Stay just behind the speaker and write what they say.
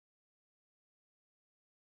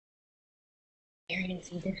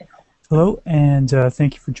experiencing difficult. Hello, and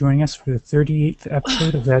thank you for joining us for the 38th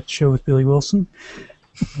episode of That Show with Billy Wilson.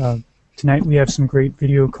 Tonight we have some great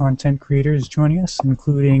video content creators joining us,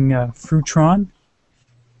 including Frutron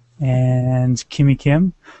and Kimmy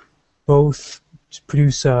Kim. Both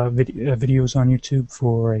produce videos on YouTube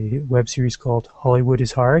for a web series called Hollywood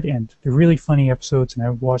is Hard, and they're really funny episodes, and I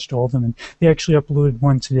watched all of them, and they actually uploaded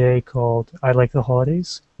one today called I Like the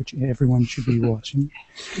Holidays, which everyone should be watching.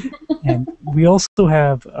 And we also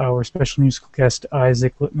have our special musical guest,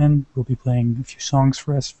 Isaac Littman, who will be playing a few songs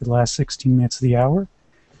for us for the last 16 minutes of the hour.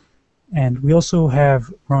 And we also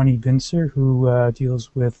have Ronnie Binzer, who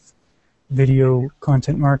deals with video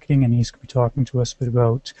content marketing, and he's going to be talking to us a bit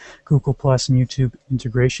about Google Plus and YouTube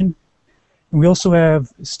integration. And we also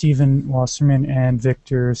have Stephen Wasserman and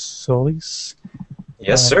Victor Solis.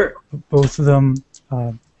 Yes, sir. Both of them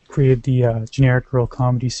created the Generic Girl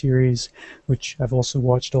comedy series, which I've also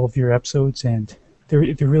watched all of your episodes, and they're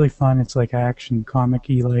really fun. It's like action,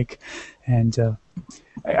 comic-y like, and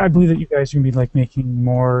I believe that you guys are going to be like making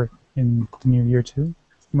more in the near year too.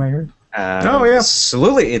 Am I heard? Oh yeah,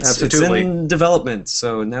 absolutely. It's Absolutely. in development,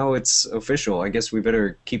 so now it's official. I guess we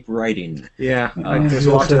better keep writing. yeah. I And guess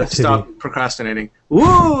we we'll also have to have stop procrastinating.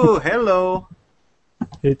 Ooh, hello.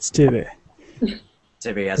 It's Tibby,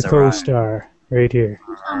 Tibby has the a rhyme. co-star, right here.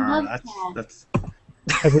 That's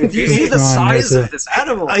I believe You see the Frutron size has of this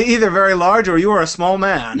animal. either very large or you are a small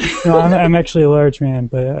man. No, I'm actually a large man,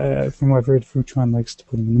 but from what I've heard, Frutron likes to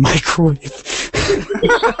put him in the microwave.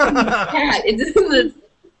 Cat, it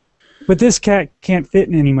But this cat can't fit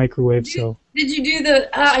in any microwave, so... did you do the?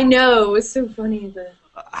 I know, it was so funny.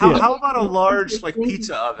 How about a large like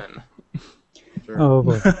pizza oven? Oh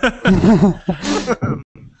boy.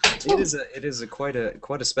 It is quite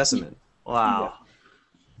a specimen. Wow.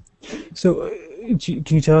 So,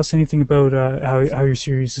 can you tell us anything about how your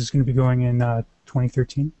series is going to be going in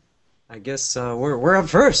 2013? I guess we're up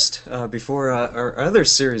first before our other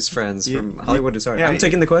series friends from Hollywood is Hard. yeah, I'm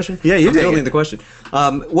taking the question? Yeah, you I'm take fielding it. the question.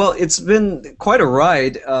 Well, it's been quite a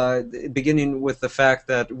ride, beginning with the fact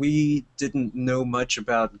that we didn't know much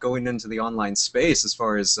about going into the online space as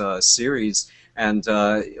far as series, and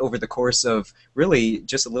over the course of really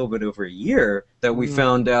just a little bit over a year that we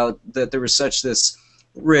found out that there was such this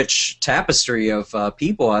rich tapestry of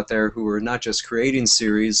people out there who are not just creating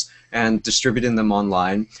series and distributing them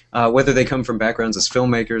online, whether they come from backgrounds as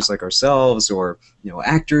filmmakers like ourselves, or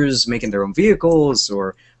actors making their own vehicles,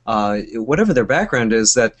 or whatever their background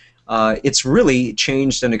is. That it's really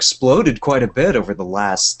changed and exploded quite a bit over the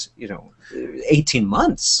last 18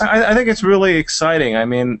 months. I think it's really exciting. I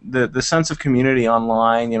mean, the sense of community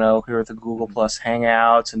online, here with the Google Plus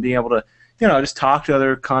Hangouts, and being able to just talk to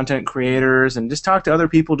other content creators and just talk to other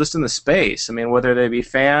people just in the space. I mean, whether they be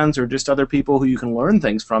fans or just other people who you can learn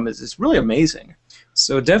things from, it's really amazing.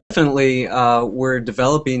 So definitely we're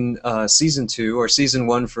developing Season 2, or Season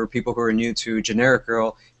 1 for people who are new to Generic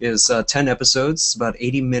Girl, is 10 episodes, about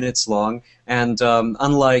 80 minutes long. And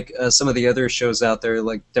unlike some of the other shows out there,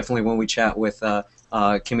 like definitely when we chat with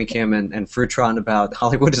Kimmy Kim and Frutron about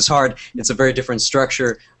Hollywood is Hard, it's a very different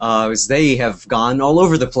structure, as they have gone all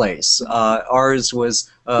over the place. Ours was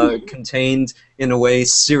contained in a way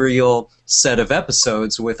serial set of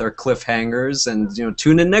episodes with our cliffhangers, and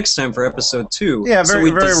tune in next time for episode 2. Yeah, so very,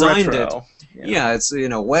 we very designed retro. it. Yeah, it's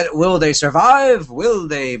what will they survive? Will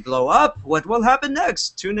they blow up? What will happen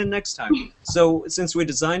next? Tune in next time. So since we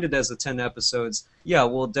designed it as a 10 episodes, yeah,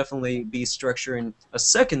 we'll definitely be structuring a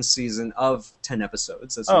second season of 10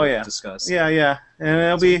 episodes, as we discussed. Yeah,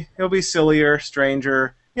 and it'll be sillier,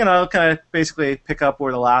 stranger. Kind of basically pick up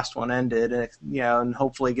where the last one ended, and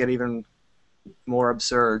hopefully get even more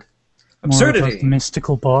absurd. Absurdity. More about the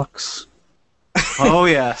mystical box. Oh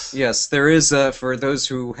yes. Yes, there is, for those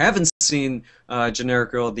who haven't seen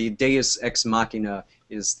Generic Girl, the Deus Ex Machina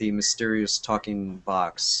is the mysterious talking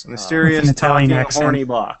box. Mysterious With an Italian talking accent. horny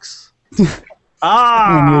box.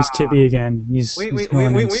 And here's Tibby again. He's We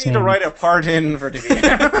going need insane. to write a part in for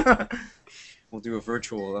Tibby. We'll do a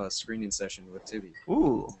virtual screening session with Tibby.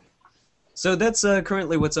 Ooh. So that's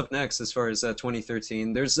currently what's up next as far as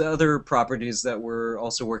 2013. There's other properties that we're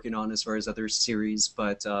also working on as far as other series,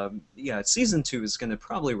 but yeah, Season 2 is going to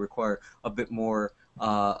probably require a bit more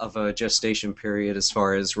of a gestation period as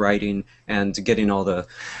far as writing and getting all the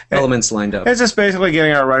elements lined up. It's just basically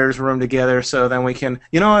getting our writers' room together so then we can,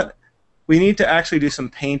 what? We need to actually do some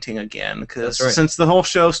painting again, because since the whole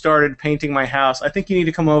show started painting my house, I think you need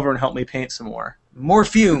to come over and help me paint some more. More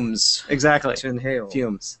fumes. Exactly. To inhale.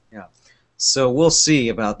 Fumes. Yeah. So we'll see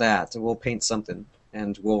about that. We'll paint something,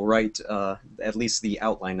 and we'll write at least the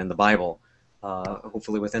outline in the Bible,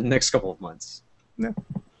 hopefully within the next couple of months. Yeah.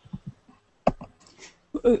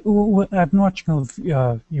 I've been watching all of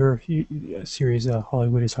your series,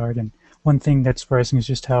 Hollywood is Hard, and one thing that's surprising is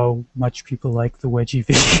just how much people like the wedgie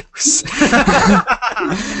videos.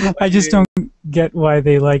 I just don't get why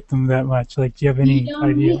they like them that much. Like, do you have any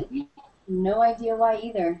idea? No idea why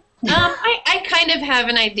either. I kind of have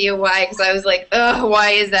an idea why, because I was like, ugh,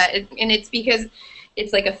 why is that? And it's because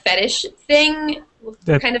it's like a fetish thing.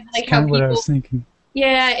 That's kind of like kind how of what I people. was thinking.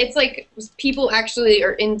 Yeah, it's like people actually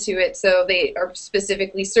are into it, so they are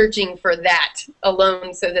specifically searching for that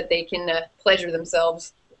alone so that they can pleasure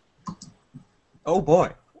themselves. Oh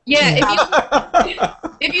boy. Yeah,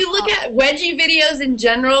 if you look at wedgie videos in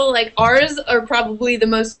general, like ours are probably the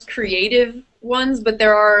most creative ones, but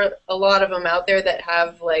there are a lot of them out there that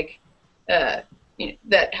have like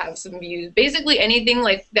that have some views. Basically anything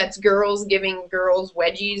like that's girls giving girls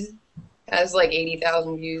wedgies has like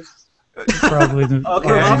 80,000 views. Probably the Okay,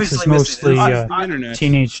 audience is obviously mostly the internet.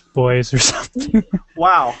 teenage boys or something.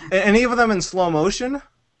 Wow. Any of them in slow motion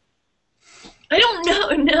I don't know.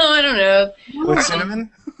 No, I don't know. with cinnamon?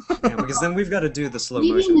 Yeah, because then we've got to do the slow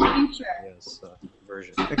Maybe motion in the future. yes,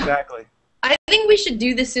 version. Exactly. I think we should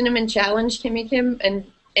do the cinnamon challenge, Kimmy Kim,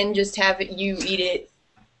 and just have you eat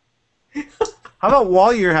it. How about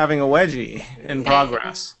while you're having a wedgie in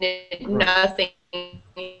progress? Nothing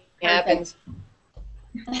happens.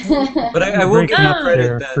 But I will give Breaking you up credit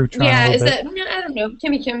their that fruit a Yeah, little is bit. that? No, I don't know.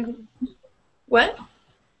 Kimmy Kim. What?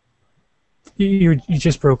 You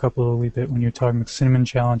just broke up a little bit when you were talking about the cinnamon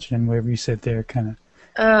challenge and whatever you said there, kind of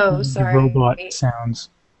Oh, sorry. the robot sounds.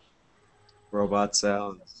 robot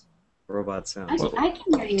sounds. Robot sounds. I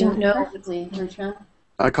can hear you don't know. perfectly, Bertrand.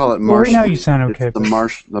 I call it Well, right Martian. now you sound okay. It's but-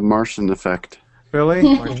 the Martian effect. Really?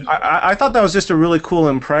 I thought that was just a really cool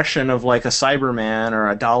impression of like a Cyberman or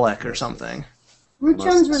a Dalek or something.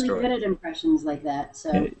 Bertrand's really destroy. good at impressions like that,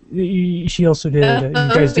 so. She also did. You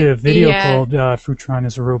guys did a video yeah. called "Fruitron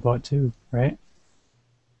is a Robot" too, right?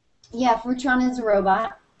 Yeah, Fruitron is a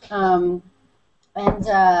robot. And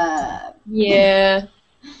Yeah,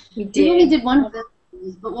 we we only did. did one of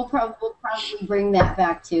those, but we'll probably bring that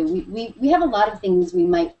back too. We have a lot of things we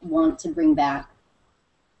might want to bring back,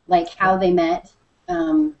 like how they met.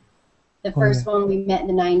 The first one we met in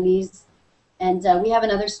the 90s, and we have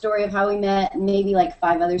another story of how we met, and maybe like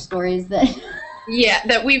 5 other stories that Yeah,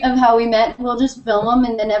 that we. of how we met. We'll just film them,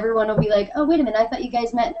 and then everyone will be like, "Oh, wait a minute, I thought you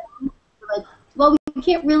guys met." We're like, well, we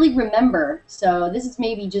can't really remember, so this is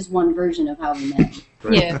maybe just one version of how we met.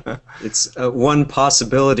 Yeah. It's one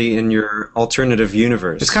possibility in your alternative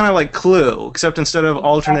universe. It's kind of like Clue, except instead of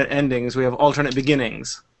alternate endings, we have alternate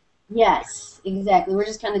beginnings. Yes, exactly. We're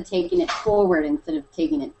just kind of taking it forward instead of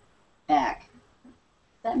taking it back. Does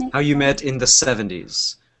that make How you sense? met in the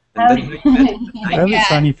 70s. How- And then you met in the That would be Yeah.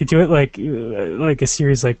 funny if you do it like a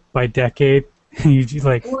series like by decade. You do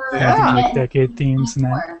like Or Yeah. like decade themes and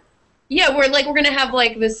that. Or- Yeah, we're gonna have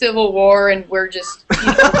like the Civil War, and we're just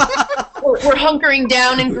we're hunkering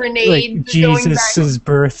down in grenades, Like going back. Jesus'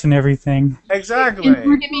 birth and everything. Exactly.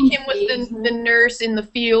 Kimmy Kim was the nurse in the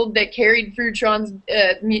field that carried Fruitron's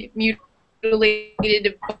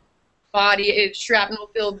mutilated body,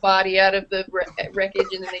 shrapnel-filled body out of the wreckage,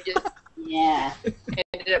 and then they just Yeah.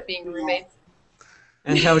 ended up being roommates.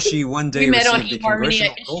 And how she one day We met on received the eHarmony,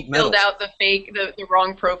 Congressional and Gold she Medal. filled out the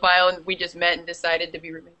wrong profile, and we just met and decided to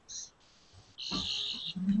be roommates.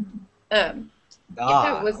 Yeah,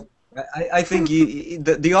 that was I think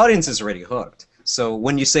the audience is already hooked. So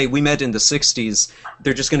when you say we met in the 60s,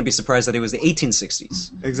 they're just going to be surprised that it was the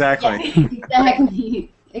 1860s. Exactly. Exactly.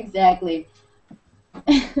 Exactly.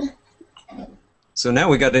 So now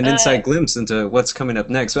we got an inside glimpse into what's coming up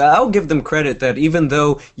next. But I'll give them credit that even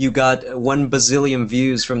though you got 1 bazillion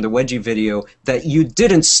views from the Wedgie video, that you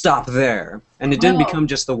didn't stop there. And it didn't No. become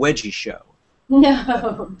just the Wedgie show. No.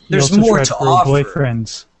 You There's also more tried to for offer.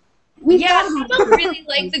 boyfriends. We yeah, thought people really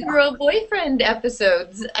like the girl boyfriend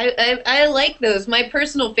episodes. I like those. My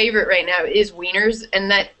personal favorite right now is Wieners, and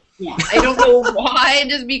that Yeah. I don't know why,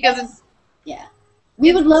 just because it's Yeah.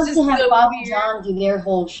 We would love It's to just have so Bob and weird. John do their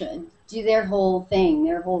whole show, do their whole thing,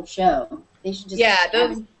 their whole show. They should just yeah,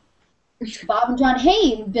 those Bob and John.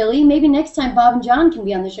 Hey, Billy, maybe next time Bob and John can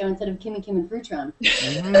be on the show instead of Kimmy Kim and Fruitron.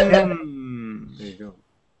 Mm. There you go.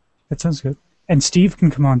 That sounds good. And Steve can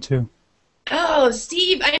come on too. Oh,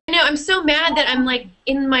 Steve, I know. I'm so mad that I'm like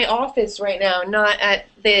in my office right now, not at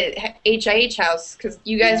the HIH house, because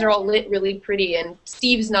you guys are all lit really pretty, and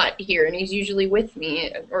Steve's not here, and he's usually with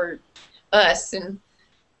me or us, and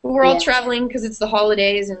we're all Yeah. traveling because it's the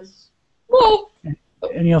holidays, and whoa.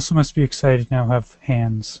 And he also must be excited now to have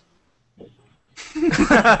hands.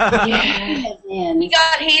 Yeah. Yes, man. He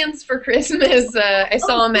got hands for Christmas. I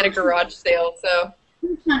saw him at a garage sale, so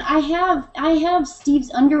I have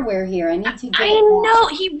Steve's underwear here. I need to get I it back. know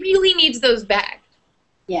he really needs those back.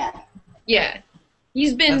 Yeah, Yeah,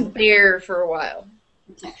 he's been bare for a while.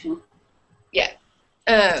 protection. Yeah.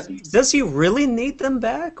 Does he really need them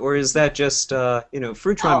back, or is that just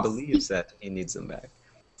Fruitron Oh. believes that he needs them back?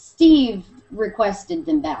 Steve requested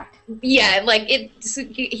them back. Yeah, like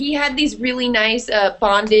he had these really nice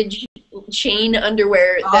bondage chain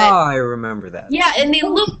underwear that. I remember that. Yeah, and they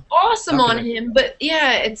look awesome How on can I- him, but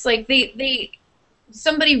yeah, it's like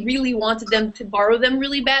somebody really wanted them to borrow them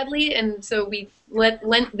really badly, and so we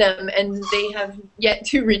lent them, and they have yet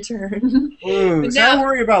to return. Ooh, But so now- I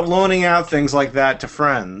worry about loaning out things like that to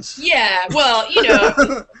friends. Yeah, well, you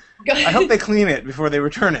know. I hope they clean it before they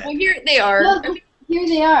return it. Well, here they are. Look, here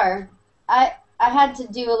they are. I had to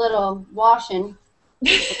do a little washing.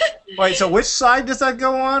 Wait, so which side does that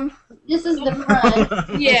go on? This is the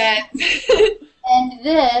front, Yeah. and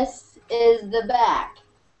this is the back.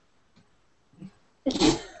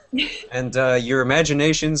 And your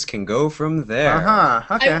imaginations can go from there.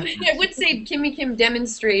 Uh-huh, okay. I would say Kimmy Kim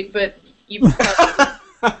demonstrate, but you probably...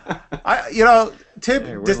 Tib,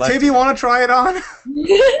 Hey, we're does lucky. Tibby want to try it on?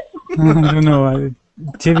 I don't know.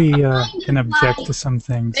 Tibby can object to some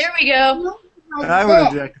things. There we go. Like I would this.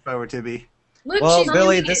 object if I were Tibby. Look, Well, she's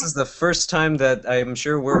Billy, doing this it. is the first time that I'm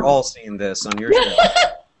sure we're all seeing this on your show.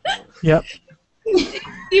 Yep.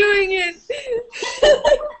 doing it.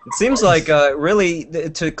 It seems like really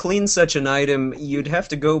to clean such an item, you'd have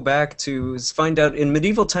to go back to find out in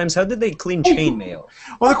medieval times how did they clean chainmail.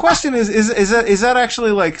 Well, the question is that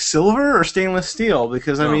actually like silver or stainless steel?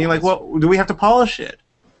 Because I No, mean, like, it's- what do we have to polish it?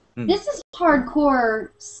 This is hardcore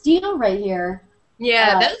steel right here.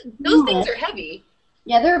 Yeah, those things are heavy.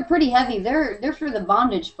 Yeah, they're pretty heavy. They're for the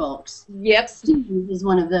bondage folks. Yep. Steve is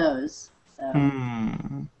one of those. So.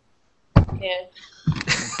 Hmm. Yeah.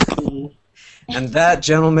 And that,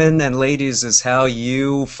 gentlemen and ladies, is how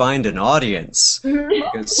you find an audience.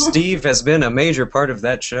 Because Steve has been a major part of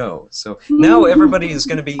that show. So now everybody is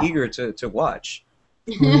going to be eager to watch.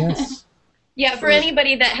 Yes. Yeah, for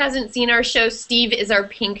anybody that hasn't seen our show, Steve is our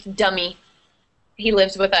pink dummy. He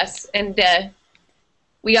lives with us, and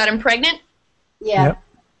we got him pregnant. Yeah.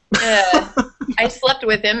 Yep. I slept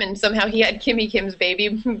with him, and somehow he had Kimmy Kim's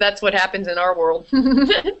baby. That's what happens in our world.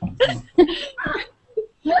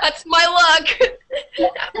 That's my luck.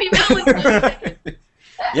 Happy Valentine's Day.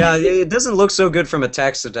 Yeah, it doesn't look so good from a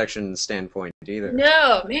tax deduction standpoint either.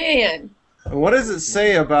 No, man. What does it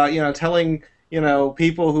say about telling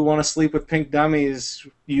people who want to sleep with pink dummies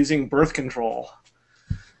using birth control?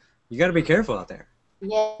 You got to be careful out there.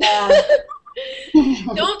 Yeah.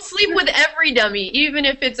 Don't sleep with every dummy, even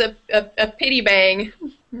if it's a pity bang.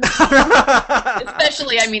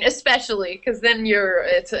 Especially, because then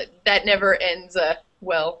that never ends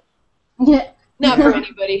well. Yeah. Not for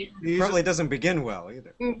anybody. Probably doesn't begin well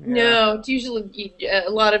either. No, it's usually a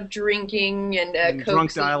lot of drinking and And drunk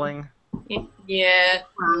coaxing. dialing. Yeah,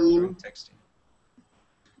 Crime. Texting.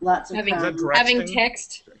 Lots of having crime. having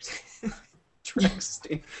text.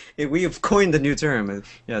 Drexting. Yeah, we have coined the new term.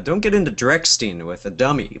 Yeah, don't get into Drexting with a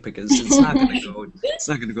dummy because it's not going to go. It's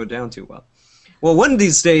not going to go down too well. Well, one of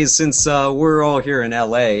these days, since we're all here in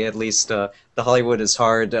LA, at least the Hollywood is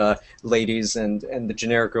Hard ladies and the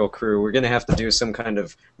Generic Girl crew, we're going to have to do some kind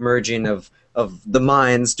of merging of the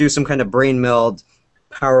minds, do some kind of brain meld,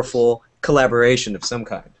 powerful collaboration of some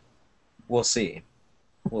kind. We'll see.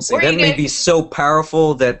 We'll see. Or That you may guys- be so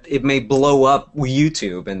powerful that it may blow up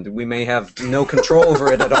YouTube, and we may have no control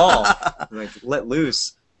over it at all. Like, let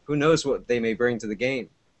loose. Who knows what they may bring to the game?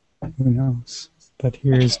 Who knows? But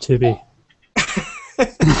here's Tibby.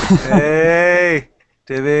 Hey,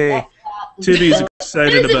 Tibby. Tibby's That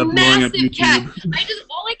excited is a about blowing up massive cat. YouTube.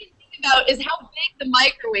 All I can think about is how big the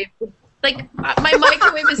microwave would. Like my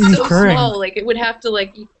microwave is so Purring. small. Like it would have to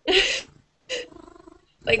like.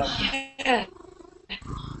 Yeah.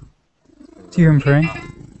 Do you hear him praying?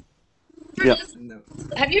 Yep. No.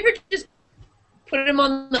 Have you ever just put him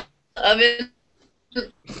on the oven?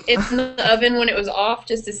 In the oven when it was off,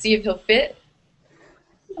 just to see if he'll fit.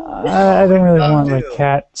 I don't really Oh, want like ew.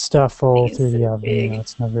 cat stuff all He's through the so oven. big.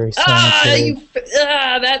 It's not very Ah, sanitary.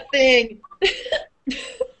 that thing.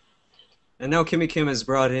 And now Kimmy Kim has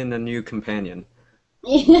brought in a new companion.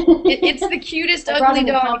 It's the cutest I brought ugly in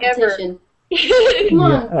a dog ever. competition. Come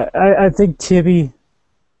on. Yeah, I think Tibby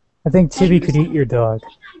could eat your dog.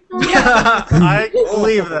 I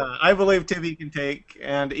believe that. I believe Tibby can take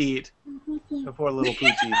and eat the poor little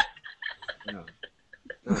poochie. No.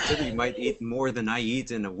 No, Tibby might eat more than I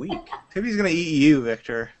eat in a week. Tibby's gonna eat you,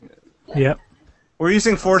 Victor. Yep. We're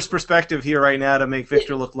using forced perspective here right now to make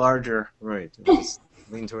Victor look larger. Right. Just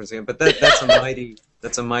lean towards the end. But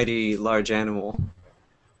that's a mighty large animal.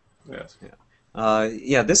 Yes.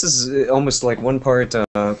 Yeah, this is almost like one part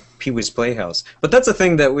Pee-wee's Playhouse. But that's the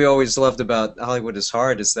thing that we always loved about Hollywood is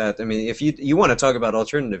Hard is that, I mean, if you want to talk about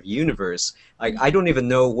alternative universe, I don't even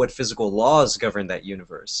know what physical laws govern that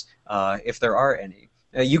universe, if there are any.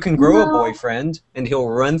 You can grow a boyfriend, and he'll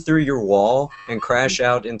run through your wall and crash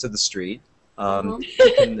out into the street. You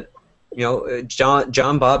can,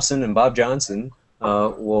 John Bobson and Bob Johnson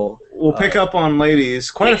will pick up on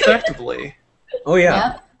ladies quite effectively. Oh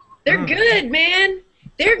yeah. They're good, man.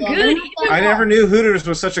 They're good. I never knew Hooters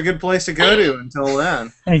was such a good place to go to until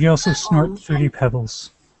then. And you can also snort Fruity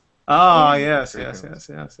Pebbles. Oh, yes.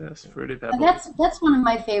 Fruity Pebbles. That's one of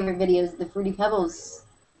my favorite videos, the Fruity Pebbles,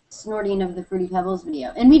 snorting of the Fruity Pebbles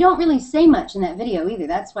video. And we don't really say much in that video either.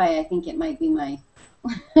 That's why I think it might be my...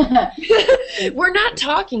 We're not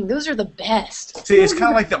talking. Those are the best. See, it's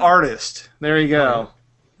kind of like The Artist. There you go.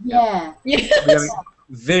 Yeah. Yes.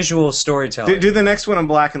 Visual storytelling. Do the next one in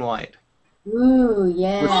black and white. Ooh,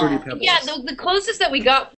 yeah. With Fruity Pebbles. Yeah, the closest that we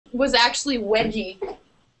got was actually Wedgie.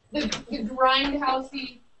 The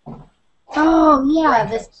grindhousey. Oh, yeah.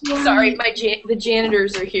 Sorry, the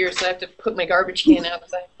janitors are here, so I have to put my garbage can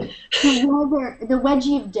outside. The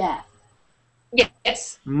Wedgie of Death.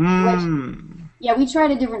 Yes. Yeah, we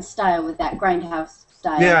tried a different style with that grindhouse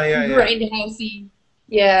style. Yeah. Grindhousey.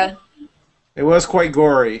 Yeah. It was quite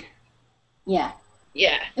gory. Yeah.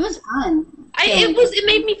 Yeah. It was fun. It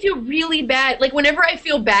made me feel really bad. Like whenever I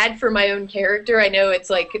feel bad for my own character, I know it's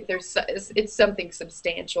like it's something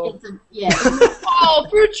substantial. Oh,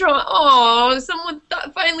 Fruitron! Oh, someone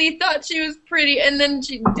finally thought she was pretty, and then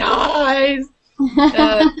she dies.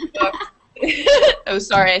 Oh,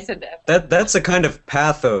 sorry, I said that. That's a kind of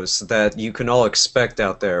pathos that you can all expect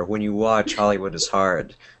out there when you watch Hollywood is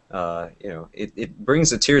Hard. It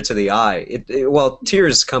brings a tear to the eye. Well,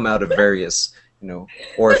 tears come out of various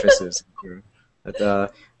orifices.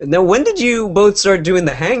 But, now, when did you both start doing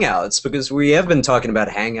the Hangouts? Because we have been talking about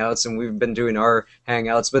Hangouts, and we've been doing our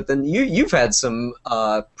Hangouts, but then you've had some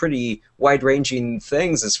pretty wide-ranging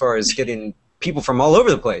things as far as getting people from all over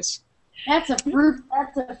the place. That's a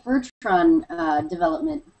Fruitron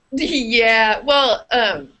development. Yeah, well,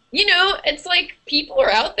 it's like people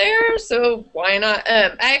are out there, so why not?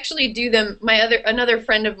 I actually do them.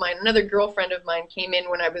 Another girlfriend of mine came in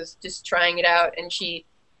when I was just trying it out, and she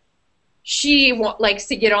likes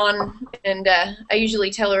to get on, and I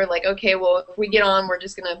usually tell her, like, okay, well, if we get on, we're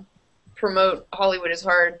just gonna promote Hollywood is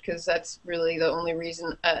Hard, because that's really the only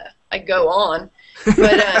reason I go on.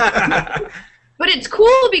 But it's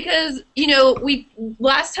cool because,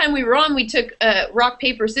 last time we were on, we took rock,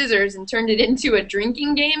 paper, scissors and turned it into a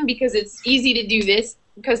drinking game because it's easy to do this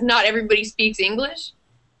because not everybody speaks English.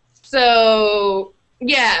 So,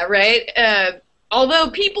 yeah, right? Although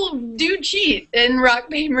people do cheat in rock,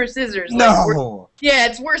 paper, scissors. No! Yeah,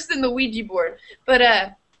 it's worse than the Ouija board.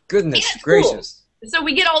 But, goodness yeah, gracious. Cool. So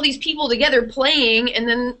we get all these people together playing, and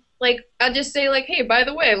then... Like, I just say, like, hey, by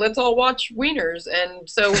the way, let's all watch Wieners. And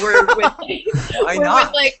so we're with, with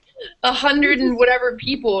like 100 and whatever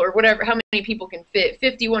people, or whatever, how many people can fit,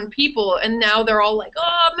 51 people. And now they're all like,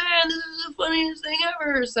 oh, man, this is the funniest thing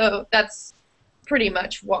ever. So that's pretty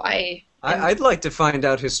much why. I'd like to find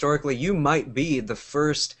out historically, you might be the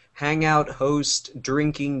first Hangout host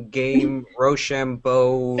drinking game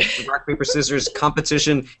Rochambeau rock, paper, scissors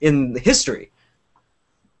competition in history.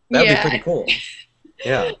 That'd be pretty cool.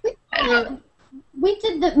 Yeah. We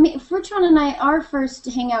did Fruitron and I, our first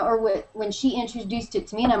hangout, or when she introduced it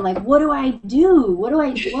to me, and I'm like, what do I do?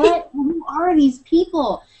 Who are these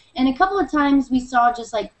people? And a couple of times we saw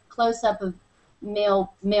just like close up of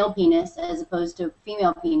male penis as opposed to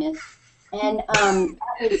female penis. And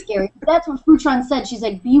that was scary. That's what Fruitron said. She's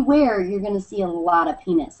like, beware, you're going to see a lot of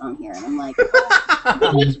penis on here. And I'm like,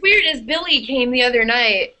 what's weird is Billy came the other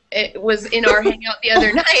night. It was in our hangout the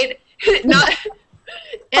other night.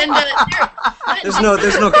 And there's no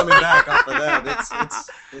coming back off of that.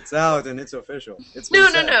 It's out and it's official.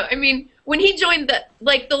 No. I mean, when he joined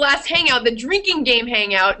the last hangout, the drinking game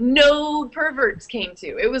hangout, no perverts came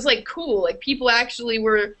to. It was like cool. Like people actually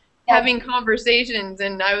were having conversations,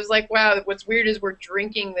 and I was like, wow. What's weird is we're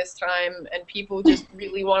drinking this time, and people just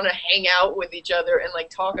really want to hang out with each other and like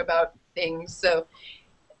talk about things. So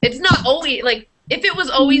it's not always like if it was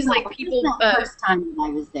always like people. First time that I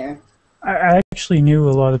was there. I actually knew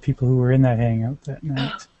a lot of people who were in that hangout that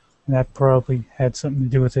night. And that probably had something to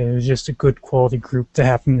do with it. It was just a good quality group to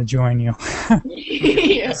happen to join you.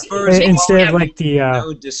 Instead of like the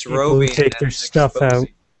people who take their stuff out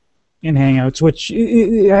in Hangouts, which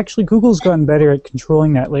actually Google's gotten better at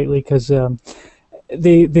controlling that lately because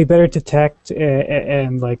they better detect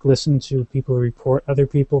and like listen to people who report other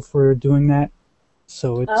people for doing that,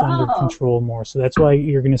 so it's under Oh. control more. So that's why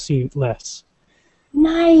you're going to see less.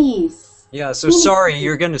 Nice. Yeah, so sorry,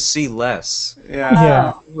 you're going to see less. Yeah.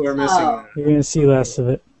 Yeah. We're missing that. You're going to see less of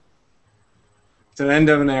it. It's an end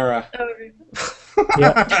of an era.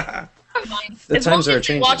 Yeah. The As times long are as they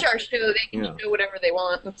changing. watch our show, they can Yeah. show whatever they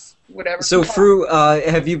want. That's whatever. So, Fru,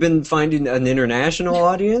 have you been finding an international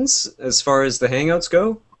audience as far as the Hangouts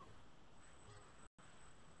go?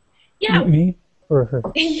 yeah, Me or her?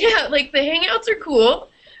 yeah, like the Hangouts are cool.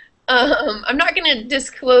 I'm not going to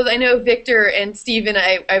disclose. I know Victor and Steven,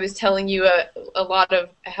 I was telling you a lot of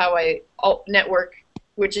how I network,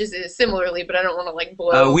 which is similarly, but I don't want to like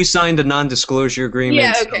blow. We signed a non-disclosure agreement,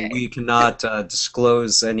 Yeah, okay. so we cannot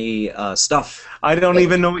disclose any stuff. I don't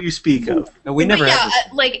even know what you speak of. No, we But never yeah,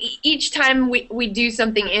 have. like each time we do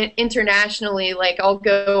something internationally, like I'll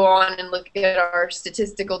go on and look at our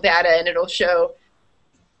statistical data, and it'll show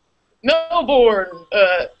Melbourne,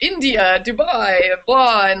 India, Dubai,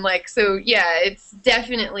 blah, and like so. Yeah, it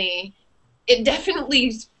definitely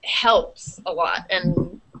helps a lot,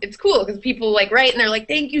 and it's cool because people like write and they're like,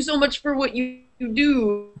 "Thank you so much for what you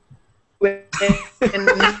do." And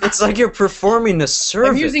It's like you're performing a service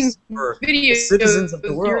I'm using for the videos, citizens of the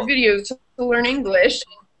your world. videos to learn English.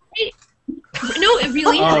 No, it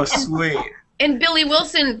really Oh, is. sweet. And Billy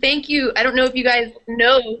Wilson, thank you. I don't know if you guys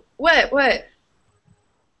know what.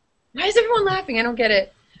 Why is everyone laughing? I don't get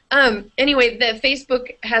it. Anyway, the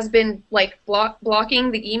Facebook has been like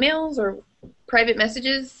blocking the emails or private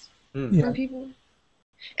messages Yeah. from people.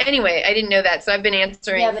 Anyway, I didn't know that, so I've been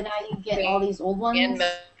answering. Yeah, but now you get all these old ones.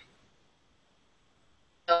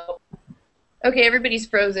 Okay, everybody's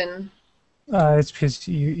frozen. It's because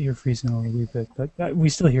you're freezing a wee bit, but we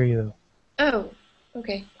still hear you though. Oh,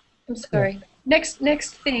 okay. I'm sorry. Next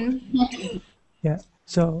thing.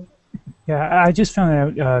 So, yeah, I just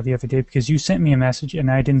found out the other day because you sent me a message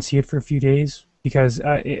and I didn't see it for a few days because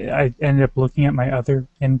I ended up looking at my other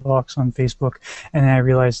inbox on Facebook and then I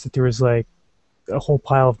realized that there was like a whole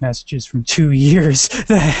pile of messages from 2 years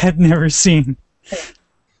that I had never seen.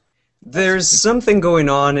 There's something going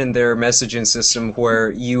on in their messaging system where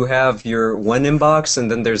you have your one inbox and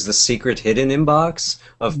then there's the secret hidden inbox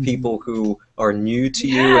of people who are new to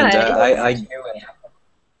you, and I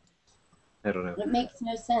don't know. It makes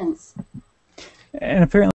no sense. And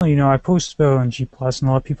apparently, I posted about it on G+, and a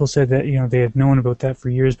lot of people said that, they had known about that for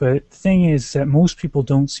years, but the thing is that most people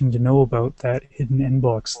don't seem to know about that hidden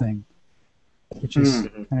inbox thing, which is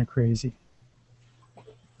kind of crazy.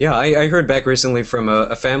 Yeah, I heard back recently from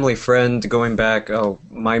a family friend going back,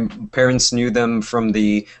 my parents knew them from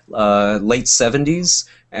the late 70s,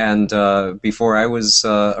 and before I was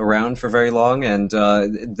around for very long, and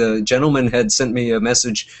the gentleman had sent me a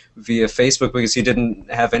message via Facebook because he didn't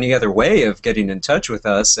have any other way of getting in touch with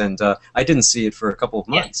us, and I didn't see it for a couple of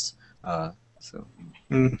months.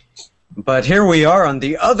 But here we are on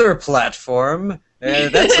the other platform.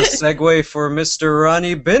 That's a segue for Mr.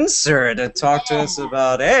 Ronnie Binser to talk to us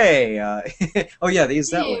about, oh yeah, he's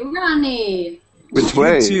that Hey, way. Ronnie. Which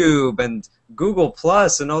way? YouTube and Google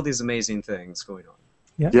Plus and all these amazing things going on.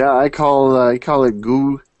 Yeah, I call it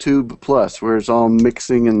GooTube Plus, where it's all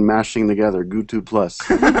mixing and mashing together. GooTube Plus.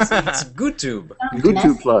 It's GoodTube.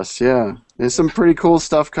 GooTube Plus, yeah. There's some pretty cool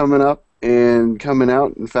stuff coming up and coming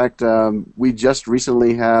out. In fact, we just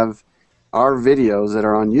recently have our videos that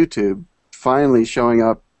are on YouTube finally showing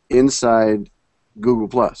up inside Google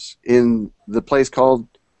Plus in the place called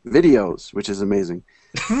Videos, which is amazing.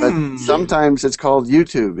 But sometimes it's called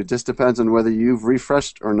YouTube. It just depends on whether you've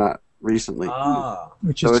refreshed or not recently.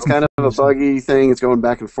 Which So is it's kind of a confusing. buggy thing. It's going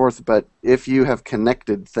back and forth. But if you have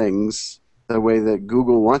connected things the way that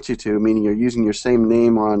Google wants you to, meaning you're using your same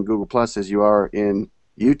name on Google Plus as you are in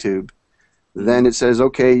YouTube, then it says,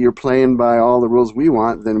 okay, you're playing by all the rules we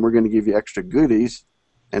want, then we're going to give you extra goodies.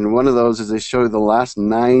 And one of those is they show the last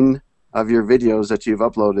 9 of your videos that you've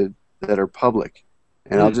uploaded that are public.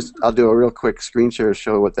 And I'll do a real quick screen share to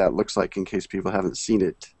show what that looks like in case people haven't seen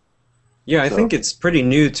it. Yeah, I think it's pretty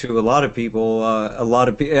new to a lot of people.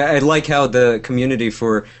 I like how the community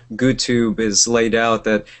for GoodTube is laid out.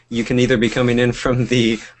 That you can either be coming in from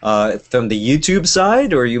the YouTube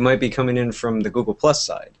side, or you might be coming in from the Google Plus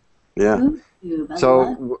side. Yeah.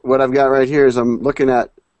 So what I've got right here is I'm looking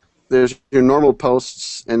at, there's your normal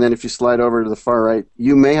posts, and then if you slide over to the far right,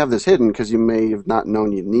 you may have this hidden because you may have not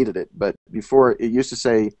known you needed it. But before, it used to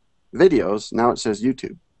say videos. Now it says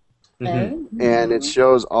YouTube. And it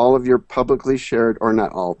shows all of your publicly shared, or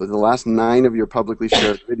not all, but the last 9 of your publicly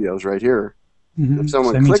shared videos right here. If So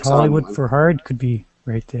someone that means clicks on Hollywood one, for Hard could be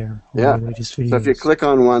right there. All Yeah. the latest videos. So if you click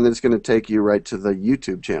on one, it's going to take you right to the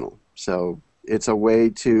YouTube channel. So it's a way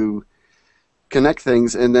to connect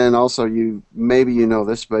things, and then also maybe you know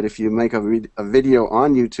this, but if you make a video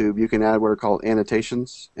on YouTube, you can add what are called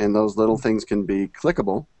annotations, and those little things can be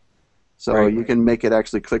clickable. So you can make it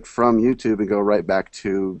actually click from YouTube and go right back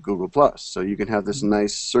to Google+. So you can have this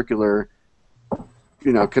nice circular,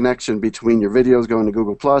 connection between your videos going to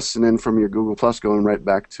Google+, and then from your Google+ going right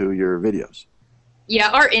back to your videos. Yeah,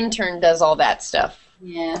 our intern does all that stuff.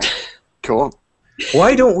 Yeah. Cool.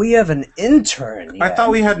 Why don't we have an intern yet? I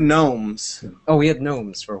thought we had gnomes. Oh, we had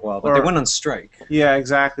gnomes for a while, but they went on strike. Yeah,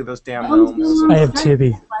 exactly. Those damn Gnomes gnomes. do I have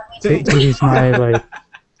Tibby. Tibby's my like.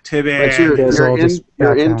 Tibby. But does all this your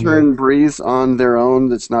background intern work. breathes on their own.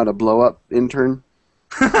 That's not a blow-up intern.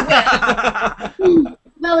 Well,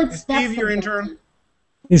 it's Steve, your intern.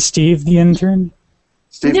 Is Steve the intern?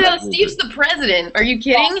 Steve's No, not an Steve's intern. the president. Are you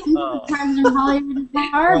kidding? Times in Hollywood is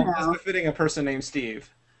hard Well, it's now. befitting a person named Steve.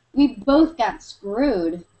 We both got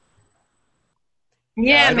screwed.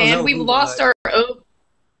 Yeah, I don't man, know we've who, lost our own.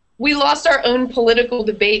 We lost our own political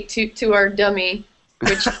debate to our dummy,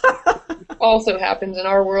 which also happens in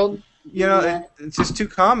our world. You know, Yeah. it's just too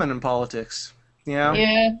common in politics. You know?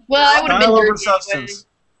 Yeah. Well, I would have been Style over dirty anyway. substance.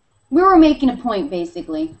 We were making a point,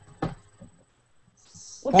 basically.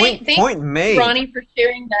 Well, Point thanks, made. Ronnie, for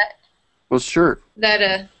sharing that. Well, sure.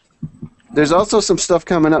 That There's also some stuff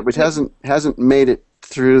coming up which hasn't made it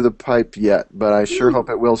through the pipe yet, but I sure hope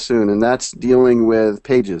it will soon, and that's dealing with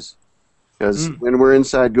pages. Because when we're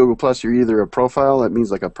inside Google+, you're either a profile, that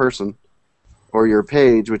means like a person, or your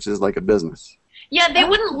page, which is like a business. Yeah, they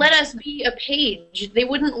wouldn't let us be a page. They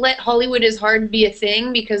wouldn't let Hollywood is Hard be a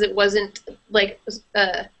thing because it wasn't like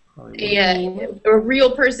a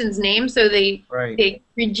real person's name. So they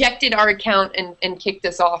rejected our account and kicked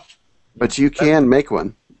us off. But you can make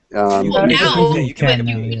one. Well, Yeah, now you can but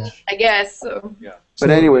now, you- yeah. I guess. So. Yeah. But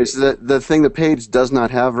anyways, the thing the page does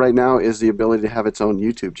not have right now is the ability to have its own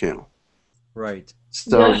YouTube channel. Right.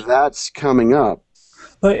 So Yeah. that's coming up.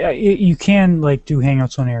 But you can like do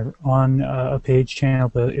Hangouts on a page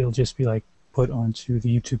channel, but it'll just be like put onto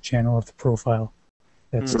the YouTube channel of the profile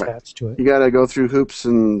that's Right. attached to it. You got to go through hoops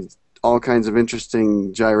and all kinds of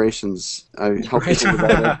interesting gyrations. I help people with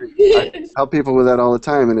that. I help people with that all the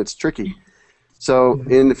time, and it's tricky. So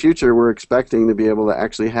in the future, we're expecting to be able to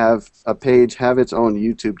actually have a page have its own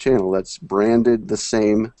YouTube channel that's branded the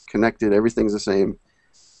same, connected, everything's the same.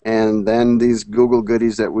 And then these Google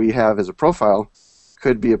goodies that we have as a profile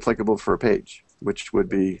could be applicable for a page, which would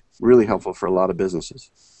be really helpful for a lot of businesses.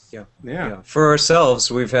 Yeah. For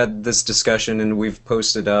ourselves, we've had this discussion and we've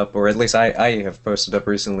posted up, or at least I have posted up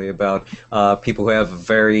recently about people who have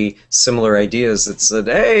very similar ideas that said,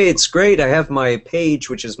 hey, it's great, I have my page,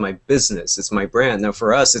 which is my business, it's my brand. Now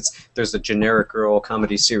for us, there's a generic girl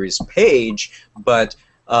comedy series page, but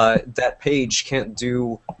that page can't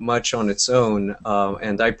do much on its own,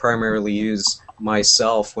 and I primarily use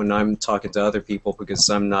myself when I'm talking to other people because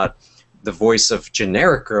I'm not the voice of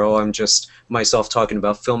generic girl. I'm just myself talking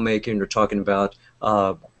about filmmaking or talking about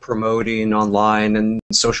promoting online and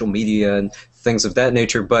social media and things of that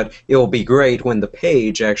nature, but it will be great when the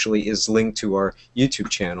page actually is linked to our YouTube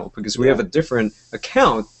channel because we have a different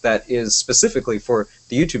account that is specifically for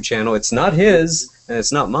the YouTube channel. It's not his and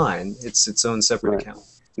it's not mine. It's its own separate account.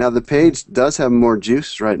 Now the page does have more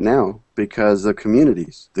juice right now because the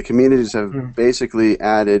communities have basically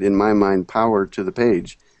added, in my mind, power to the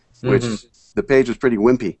page, which the page was pretty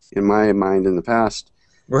wimpy in my mind in the past.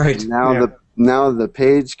 Right. Now the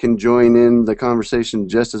page can join in the conversation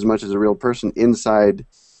just as much as a real person inside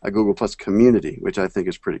a Google Plus community, which I think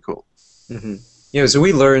is pretty cool. So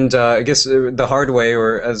we learned, I guess, the hard way,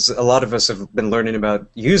 or as a lot of us have been learning about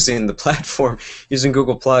using the platform, using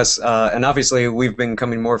Google Plus, and obviously we've been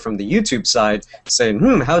coming more from the YouTube side, saying,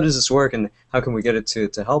 how does this work, and how can we get it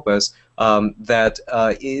to help us?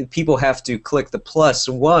 People have to click the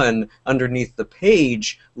 +1 underneath the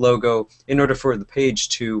page logo in order for the page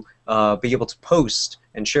to be able to post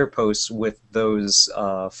and share posts with those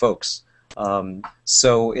folks.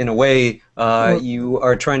 So in a way, you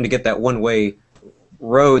are trying to get that one-way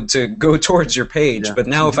road to go towards your page, but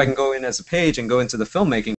now if I can go in as a page and go into the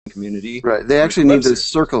filmmaking community, right? They actually need to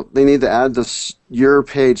circle. They need to add your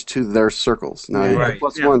page to their circles. Now,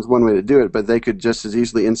 +1's one way to do it, but they could just as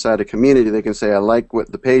easily inside a community. They can say, "I like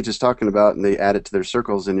what the page is talking about," and they add it to their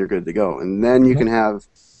circles, and you're good to go. And then you can have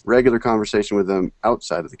regular conversation with them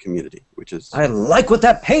outside of the community, which is I like what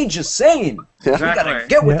that page is saying. Yeah. We gotta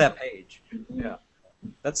get with that page. Yeah.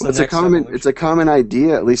 That's the it's next a common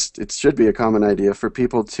idea, at least it should be a common idea for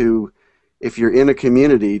people to, if you're in a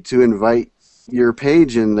community, to invite your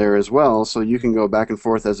page in there as well, so you can go back and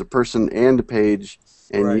forth as a person and a page,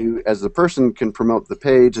 and Right. you, as the person, can promote the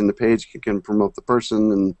page, and the page can promote the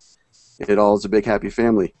person, and it all is a big happy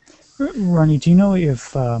family. Ronnie, do you know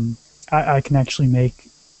if I can actually make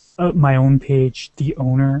my own page the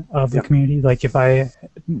owner of the Yep. community? Like if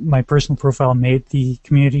my personal profile made the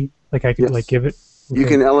community, like I could Yes. like give it. You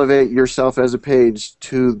can elevate yourself as a page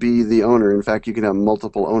to be the owner. In fact, you can have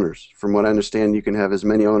multiple owners. From what I understand, you can have as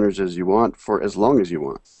many owners as you want for as long as you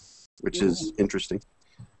want, which is interesting.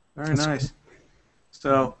 Very nice.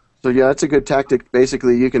 So yeah, that's a good tactic.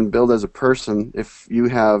 Basically, you can build as a person if you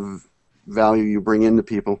have value you bring into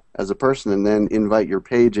people as a person, and then invite your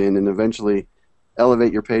page in, and eventually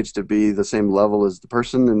elevate your page to be the same level as the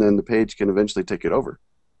person, and then the page can eventually take it over.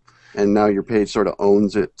 And now your page sort of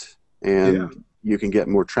owns it, and you can get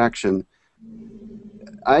more traction.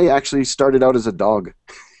 I actually started out as a dog.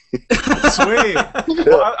 sweet.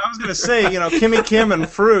 Well, I was going to say, Kimmy Kim and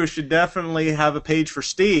Fru should definitely have a page for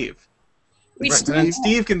Steve. We And then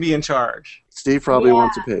Steve can be in charge. Steve probably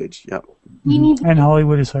wants a page. Yep. We need And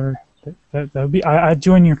Hollywood is hard. That would be. I'd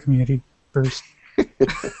join your community first.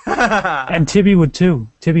 And Tibby would too.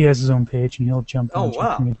 Tibby has his own page, and he'll jump Oh, into your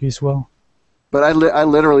wow. community as well. But I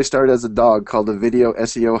literally started as a dog called the Video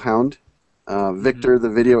SEO Hound. Victor, the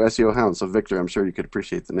Video SEO Hound. So, Victor, I'm sure you could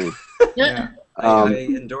appreciate the name. Yeah. I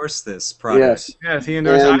endorse this project. Yes. Yes, he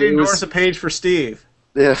endorsed. And I it was- endorse a page for Steve.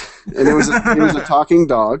 Yeah, and it was a talking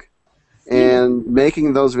dog, and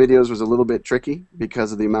making those videos was a little bit tricky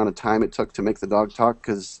because of the amount of time it took to make the dog talk,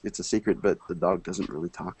 because it's a secret, but the dog doesn't really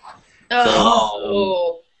talk.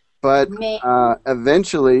 Oh. But Ma-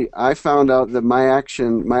 eventually, I found out that my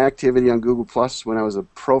activity on Google Plus when I was a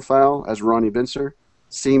profile as Ronnie Bincer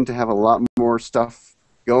seemed to have a lot more stuff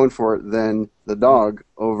going for it than the dog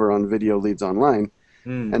over on Video Leads Online.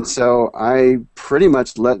 And so I pretty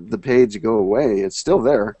much let the page go away. It's still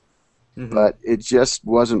there, but it just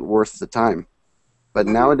wasn't worth the time. But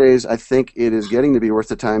nowadays, I think it is getting to be worth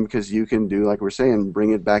the time because you can do, like we're saying,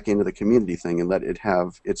 bring it back into the community thing and let it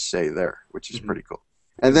have its say there, which is pretty cool.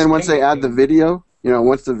 And then once they add the video,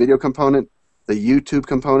 once the video component, the YouTube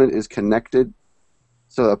component is connected,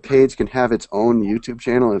 so a page can have its own YouTube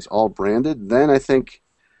channel and it's all branded, then I think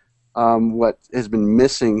what has been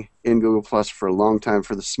missing in Google Plus for a long time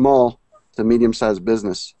for the small to medium-sized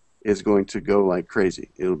business is going to go like crazy.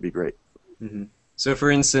 It'll be great. So,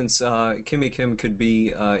 for instance, Kimmy Kim could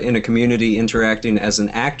be in a community interacting as an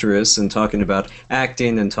actress and talking about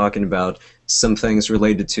acting and talking about some things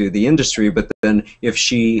related to the industry, but then if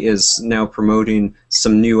she is now promoting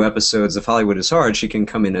some new episodes of Hollywood is Hard, she can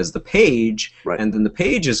come in as the page, and then the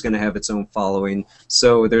page is going to have its own following.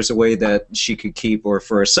 So there's a way that she could keep, or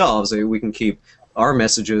for ourselves, we can keep our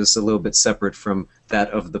messages a little bit separate from that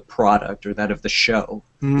of the product or that of the show.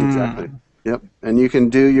 Exactly. Yep. And you can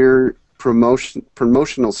do your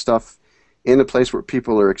promotional stuff in a place where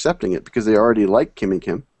people are accepting it because they already like Kimmy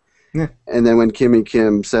Kim. Yeah. And then when Kimmy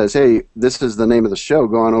Kim says, hey, this is the name of the show,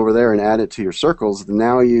 go on over there and add it to your circles,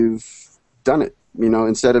 now you've done it.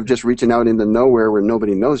 Instead of just reaching out into nowhere where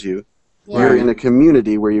nobody knows you, you're in a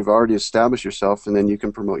community where you've already established yourself, and then you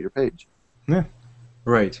can promote your page. Yeah.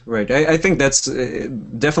 Right. I think that's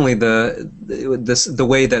definitely the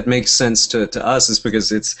way that makes sense to us, is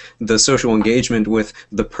because it's the social engagement with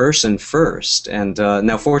the person first. And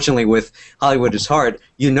now, fortunately, with Hollywood is Hard,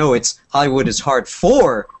 it's Hollywood is Hard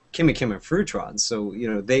for Kimmy Kim and Frutron, so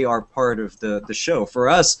they are part of the show. For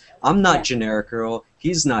us, I'm not generic girl,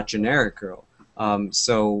 he's not generic girl,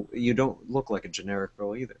 so you don't look like a generic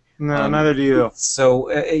girl either. No, neither do you. So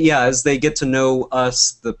as they get to know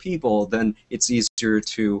us, the people, then it's easier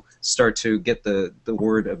to start to get the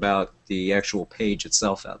word about the actual page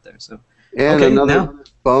itself out there. So and another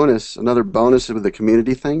bonus with the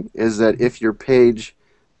community thing is that if your page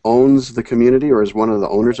owns the community or is one of the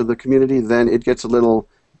owners of the community, then it gets a little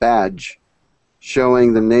badge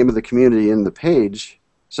showing the name of the community in the page.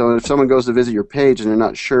 So if someone goes to visit your page and they're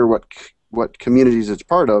not sure what communities it's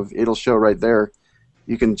part of, it'll show right there.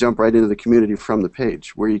 You can jump right into the community from the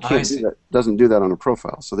page, where you can't do that. Doesn't do that on a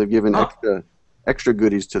profile. So they've given extra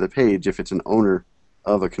goodies to the page if it's an owner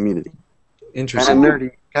of a community. Interesting.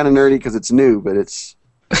 Kind of nerdy because it's new, but it's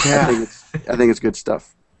I think it's good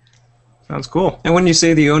stuff. Sounds cool. And when you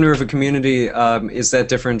say the owner of a community, is that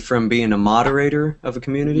different from being a moderator of a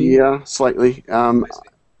community? Yeah, slightly. And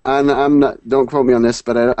I'm not. Don't quote me on this,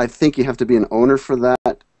 but I think you have to be an owner for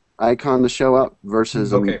that icon to show up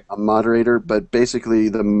versus a moderator. But basically,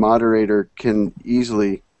 the moderator can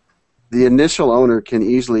easily, the initial owner can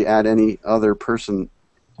easily add any other person.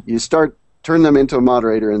 You turn them into a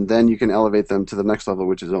moderator, and then you can elevate them to the next level,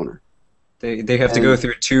 which is owner. They have to go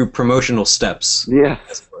through 2 promotional steps. Yeah.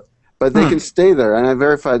 But they can stay there, and I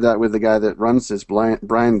verified that with the guy that runs this, Brian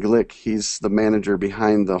Glick. He's the manager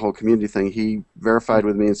behind the whole community thing. He verified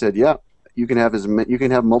with me and said, "Yeah, you can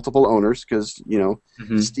have multiple owners because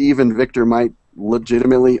Steve and Victor might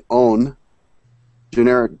legitimately own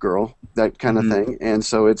generic girl, that kind of thing, and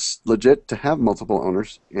so it's legit to have multiple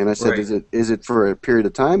owners." And I said, "Is it for a period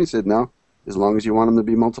of time?" He said, "No, as long as you want them to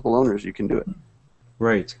be multiple owners, you can do it."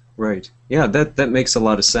 Right. Yeah, that makes a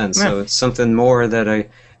lot of sense. Yeah. So it's something more that I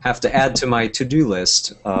have to add to my to-do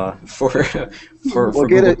list for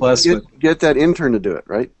Google Plus. Get that intern to do it,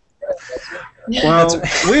 right? Well,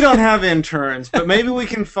 we don't have interns, but maybe we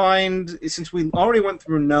can find, since we already went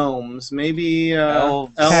through gnomes, maybe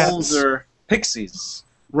elves or pixies,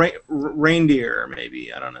 reindeer,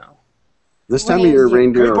 maybe. I don't know. This time of year,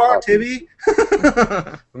 reindeer. Can we borrow Tibby?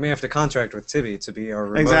 We may have to contract with Tibby to be our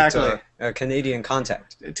remote Canadian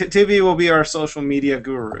contact. Tibby will be our social media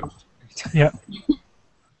guru. Yeah.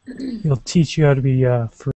 He'll teach you how to be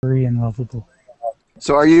furry and lovable.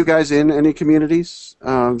 So are you guys in any communities?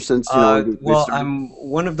 Well, I'm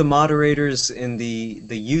one of the moderators in the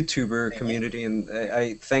YouTuber community, and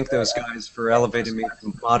I thank those guys for elevating me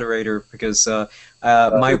to moderator because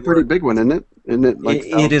my pretty big one, isn't it? Isn't it like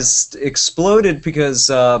it is exploded because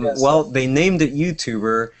well, they named it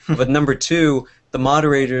YouTuber, but number 2, the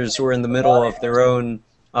moderators were in the middle of their own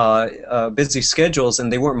busy schedules,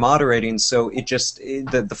 and they weren't moderating, so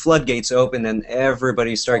the floodgates opened, and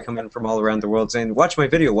everybody started coming from all around the world saying, watch my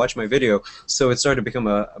video. So it started to become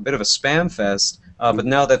a bit of a spam fest. But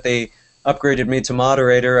now that they upgraded me to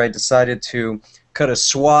moderator, I decided to cut a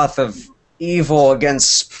swath of evil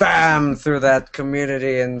against spam through that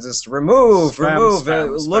community and just remove.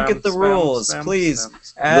 Look at the rules, please.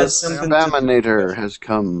 Add something. The Spaminator has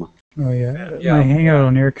come. Oh yeah. My Hangout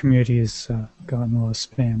on Air community has gotten a lot of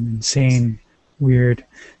spam, insane, weird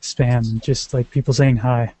spam, just like people saying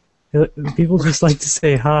hi. People just like to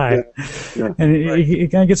say hi, and it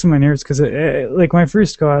kind of gets on my nerves because, like, when I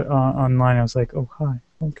first got online, I was like, oh hi,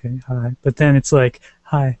 okay, hi, but then it's like,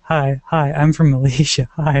 hi, I'm from Malaysia,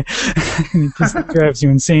 hi, and it just drives you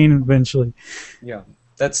insane eventually. Yeah.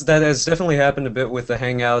 That has definitely happened a bit with the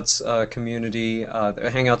Hangouts community,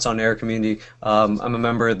 the Hangouts on Air community. I'm a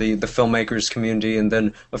member of the filmmakers community, and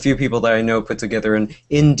then a few people that I know put together an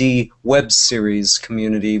indie web series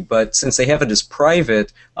community. But since they have it as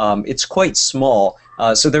private, it's quite small.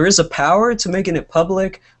 So there is a power to making it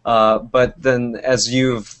public, but then as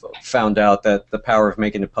you've found out, that the power of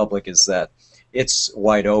making it public is that it's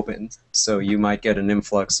wide open. So you might get an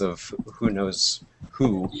influx of who knows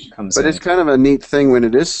who comes in. But it's kind of a neat thing when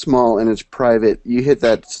it is small and it's private. You hit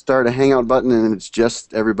that start a Hangout button and it's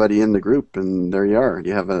just everybody in the group, and there you are.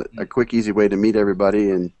 You have a quick, easy way to meet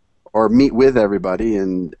everybody or meet with everybody,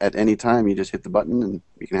 and at any time you just hit the button and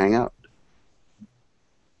you can hang out.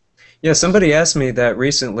 Yeah, somebody asked me that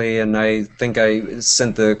recently, and I think I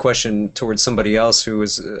sent the question towards somebody else who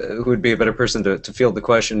would be a better person to field the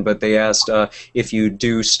question. But they asked if you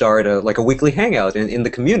do start a weekly hangout in the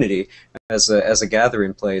community as a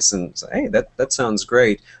gathering place, and hey, that sounds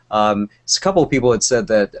great. So a couple of people had said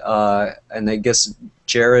that, and I guess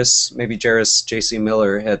Jairus J.C.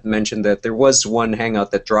 Miller had mentioned that there was one hangout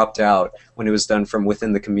that dropped out when it was done from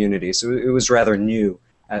within the community, so it was rather new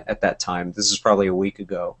at that time. This is probably a week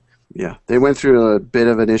ago. Yeah, they went through a bit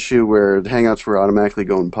of an issue where the Hangouts were automatically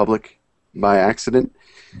going public by accident,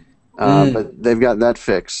 but they've got that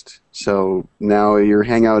fixed. So now your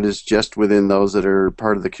Hangout is just within those that are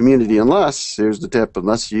part of the community, unless, here's the tip,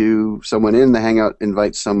 unless someone in the Hangout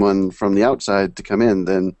invites someone from the outside to come in,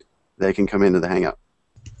 then they can come into the Hangout.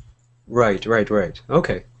 Right.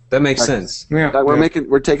 Okay, that makes sense. Yeah.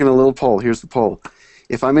 We're taking a little poll. Here's the poll.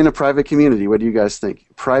 If I'm in a private community, what do you guys think?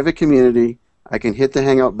 Private community, I can hit the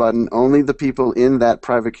Hangout button. Only the people in that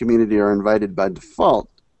private community are invited by default,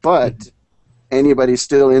 but anybody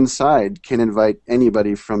still inside can invite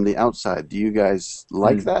anybody from the outside. Do you guys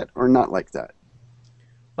like that or not like that?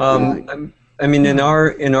 I mean, in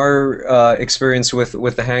our experience with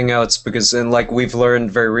the Hangouts, because like we've learned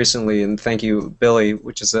very recently, and thank you, Billy,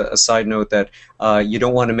 which is a side note, that you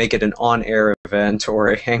don't want to make it an on-air event or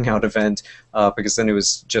a Hangout event, because then it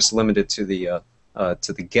was just limited to the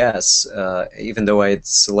guests, even though I had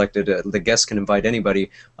selected the guests can invite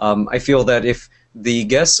anybody. I feel that if the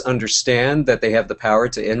guests understand that they have the power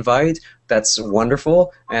to invite, that's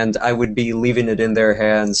wonderful, and I would be leaving it in their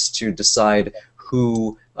hands to decide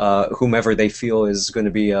who whomever they feel is going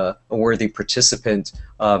to be a worthy participant.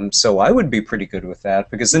 So I would be pretty good with that,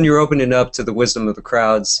 because then you're opening up to the wisdom of the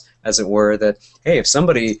crowds, as it were, that, hey, if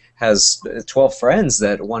somebody has 12 friends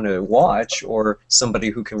that want to watch, or somebody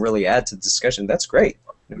who can really add to the discussion, that's great.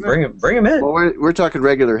 Bring them in. Well, we're talking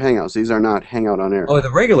regular hangouts. These are not hangout on air. Oh, the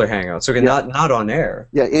regular hangouts. Okay, Yeah. not on air.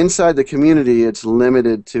 Yeah, inside the community, it's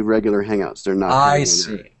limited to regular hangouts. They're not. I hanging on air.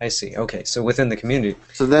 see. I see. Okay, so within the community.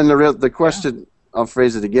 So then the question, I'll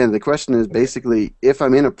phrase it again. The question is basically, if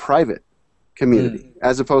I'm in a private community,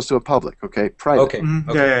 as opposed to a public, okay, private. Okay.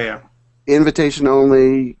 Okay. Yeah. Invitation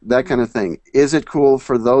only, that kind of thing. Is it cool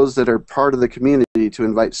for those that are part of the community to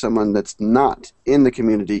invite someone that's not in the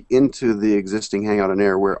community into the existing Hangout on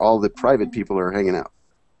Air where all the private people are hanging out?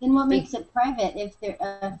 Then what makes it private if they're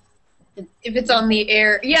If it's on the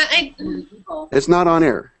air, yeah. people? It's not on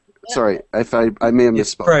air. Sorry, if I may have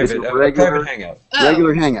It's misspoke. private. It's A a regular, private hangout.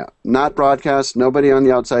 regular hangout, not broadcast. Nobody on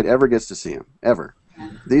the outside ever gets to see them, ever.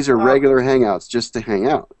 These are regular hangouts just to hang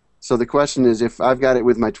out. So the question is, if I've got it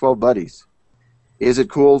with my 12 buddies, is it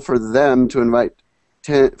cool for them to invite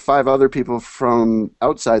 5 other people from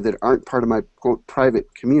outside that aren't part of my quote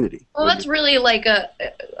private community? Well, that's really like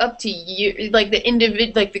up to you, like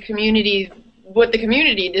the community, what the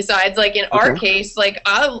community decides. Like in our case, like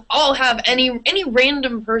I'll have any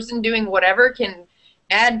random person doing whatever can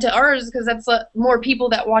add to ours, because that's more people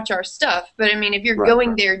that watch our stuff. But I mean, if you're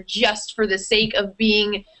going there just for the sake of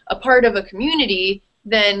being a part of a community,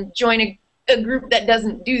 then join a group that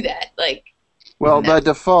doesn't do that. Like. Well, by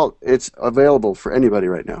default, it's available for anybody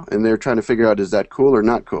right now, and they're trying to figure out, is that cool or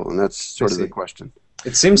not cool, and that's sort of the question.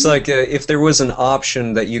 It seems like if there was an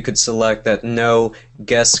option that you could select that no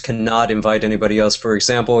guests cannot invite anybody else. For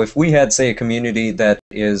example, if we had, say, a community that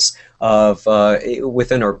is of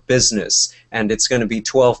within our business, and it's going to be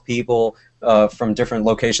 12 people from different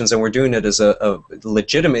locations, and we're doing it as a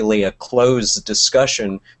legitimately a closed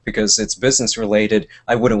discussion because it's business related,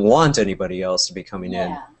 I wouldn't want anybody else to be coming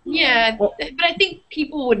in. Yeah, but I think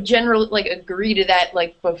people would generally like agree to that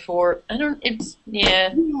like before. I don't. It's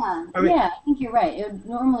yeah. Yeah, I think you're right. It would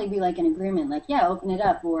normally be like an agreement, like open it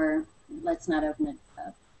up, or let's not open it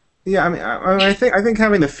up. Yeah, I think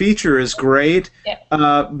having the feature is great,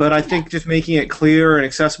 but I think just making it clear and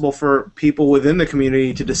accessible for people within the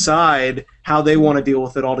community to decide how they want to deal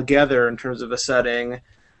with it all together in terms of a setting,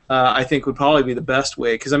 I think would probably be the best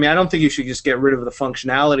way. Because I don't think you should just get rid of the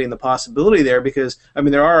functionality and the possibility there, because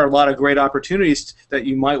there are a lot of great opportunities that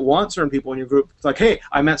you might want certain people in your group. It's like, hey,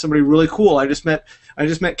 I met somebody really cool. I just met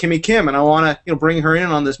Kimmy Kim, and I want to bring her in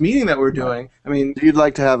on this meeting that we're doing. You'd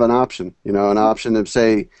like to have an option, an option of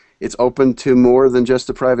say it's open to more than just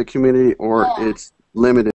the private community, or it's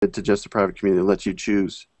limited to just the private community. Let you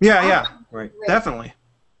choose. Yeah, right, definitely.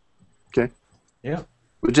 Okay. Yeah.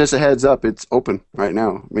 But just a heads up, it's open right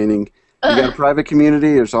now. Meaning, you got a private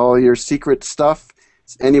community. There's all your secret stuff.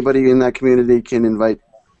 Anybody in that community can invite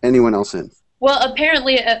anyone else in. Well,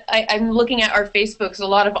 apparently, I'm looking at our Facebooks. A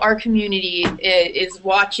lot of our community is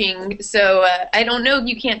watching. So I don't know.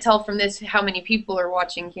 You can't tell from this how many people are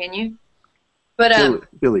watching, can you? But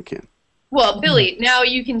Billy can. Well, Billy, now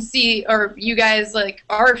you can see, or you guys, like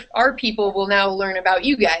our people will now learn about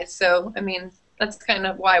you guys. So that's kind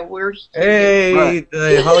of why we're here. Hey,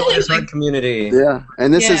 the Hollywood is Art community. Yeah,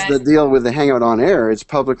 and this is the deal with the Hangout on Air. It's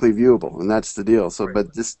publicly viewable, and that's the deal. So,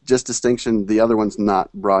 but this just distinction, the other one's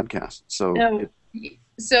not broadcast. So,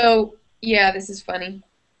 this is funny.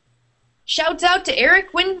 Shouts out to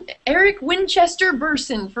Eric Winchester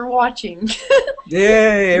Burson for watching.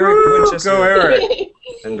 Yay, Eric Winchester. Go Eric.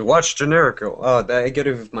 And watch Generico. Oh, I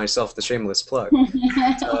give myself the shameless plug.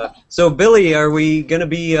 So, Billy, are we going to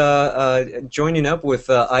be joining up with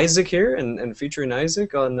Isaac here and featuring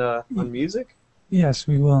Isaac on music? Yes,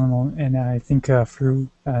 we will. And I think Fru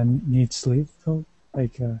needs to leave, though.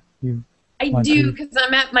 You. I do, because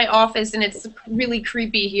I'm at my office and it's really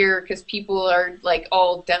creepy here because people are like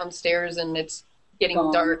all downstairs and it's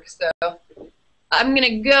getting dark. So I'm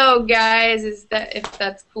gonna go, guys. If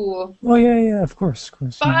that's cool? Oh yeah, of course.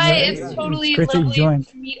 Bye. It's totally lovely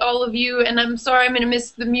to meet all of you, and I'm sorry I'm gonna miss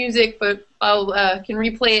the music, but I'll can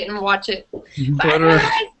replay it and watch it. Bye,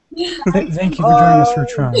 guys. Thank you for joining us for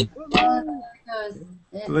trying.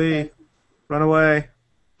 Lee, run away.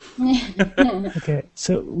 Okay,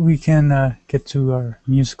 so we can get to our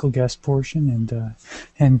musical guest portion and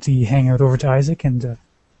hand the hangout over to Isaac. And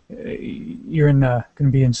you're going to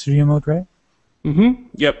be in studio mode, right? Mm-hmm.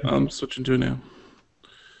 Yep, I'm switching to it now.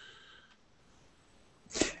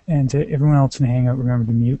 And everyone else in the hangout, remember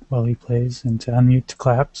to mute while he plays and to unmute to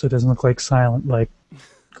clap, so it doesn't look like silent, like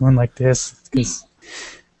going like this. Cause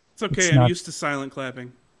it's okay. I'm used to silent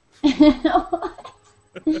clapping.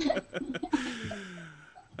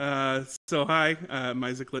 So hi, I'm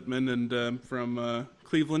Isaac Littman, and from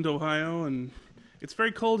Cleveland, Ohio, and it's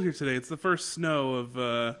very cold here today. It's the first snow of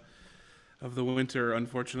the winter,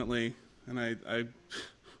 unfortunately, and I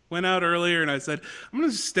went out earlier and I said I'm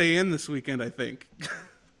going to stay in this weekend, I think.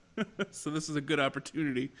 So this is a good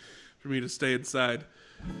opportunity for me to stay inside.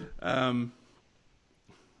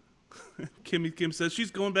 Kim says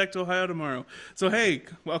she's going back to Ohio tomorrow. So hey,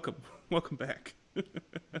 welcome back.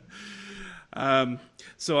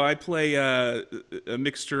 So I play a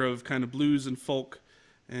mixture of kind of blues and folk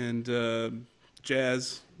and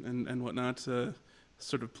jazz and whatnot.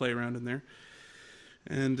 Sort of play around in there.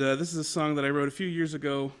 And this is a song that I wrote a few years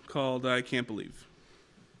ago called "I Can't Believe."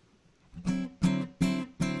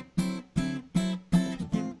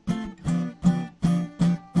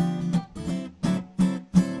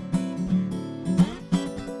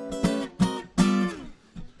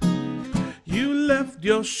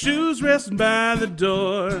 Your shoes resting by the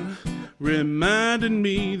door, reminding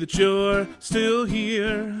me that you're still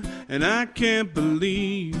here, and I can't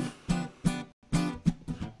believe.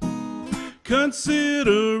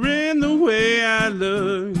 Considering the way I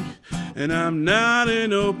look, and I'm not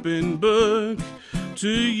an open book to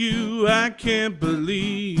you, I can't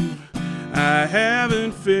believe I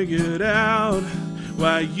haven't figured out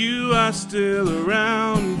why you are still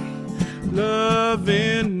around,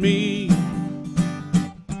 loving me.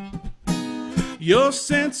 Your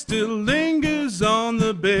scent still lingers on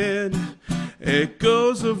the bed,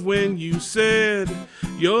 echoes of when you said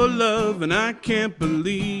your love, and I can't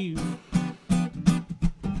believe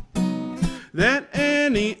that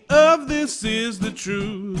any of this is the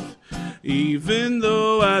truth. Even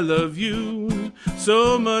though I love you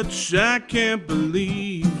so much, I can't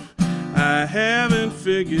believe I haven't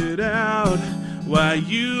figured out why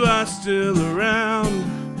you are still around,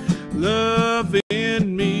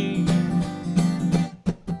 loving me.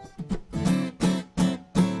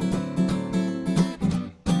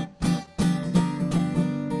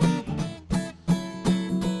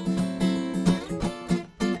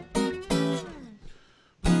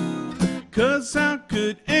 'Cause how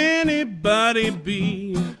could anybody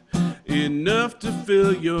be enough to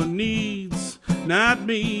fill your needs? Not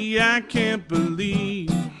me, I can't believe.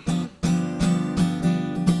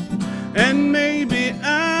 And maybe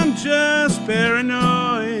I'm just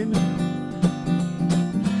paranoid.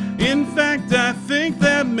 In fact, I think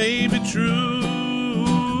that may be true.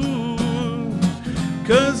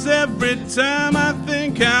 'Cause every time I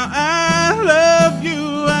think how I love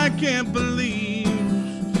you, I can't believe.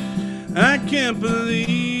 I can't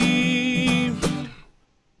believe.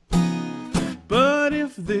 But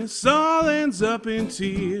if this all ends up in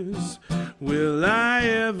tears, will I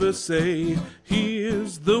ever say,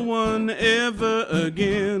 here's the one ever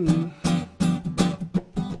again?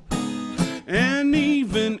 And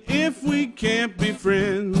even if we can't be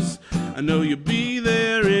friends, I know you'll be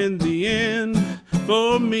there in the end.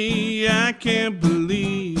 For me, I can't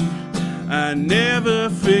believe I never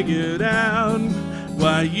figured out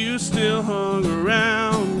why you still hung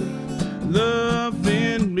around,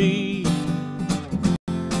 loving me.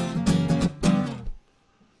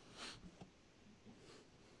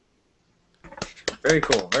 Very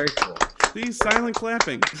cool, very cool. Please, silent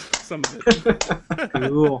clapping, some of it.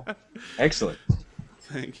 Cool. Excellent.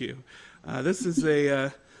 Thank you. This is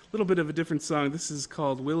a little bit of a different song. This is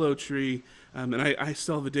called Willow Tree, and I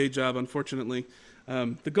still have a day job, unfortunately.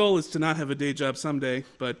 The goal is to not have a day job someday,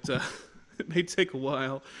 but it may take a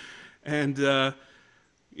while. And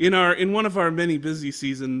in one of our many busy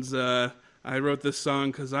seasons, I wrote this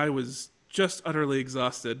song because I was just utterly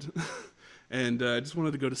exhausted, and I just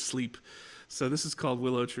wanted to go to sleep. So this is called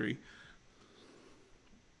Willow Tree.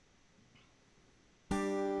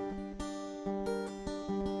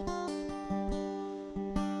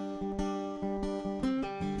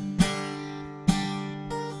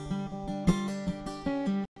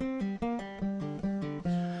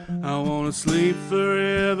 I wanna sleep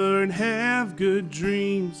forever and have good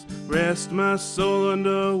dreams, rest my soul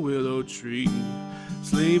under a willow tree.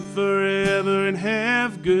 Sleep forever and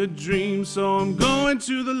have good dreams, so I'm going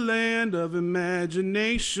to the land of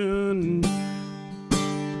imagination.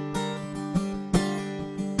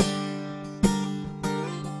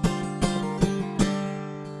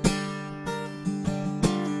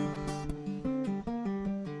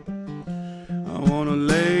 I wanna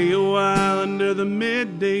lay a while under the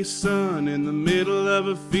midday sun, in the middle of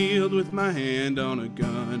a field with my hand on a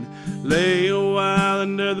gun. Lay a while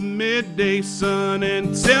under the midday sun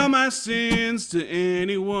and tell my sins to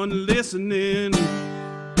anyone listening.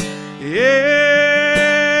 Yeah.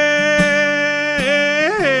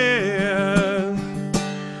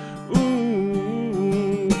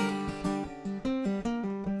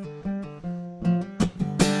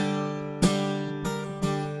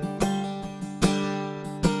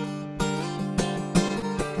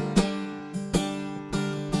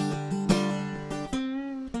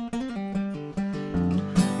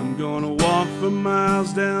 Gonna walk for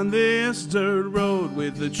miles down this dirt road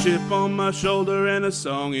with a chip on my shoulder and a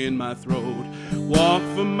song in my throat. Walk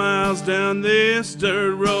for miles down this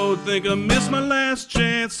dirt road, think I missed my last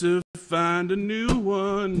chance to find a new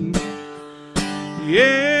one.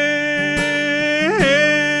 Yeah.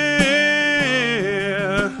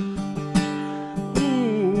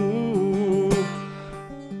 Ooh.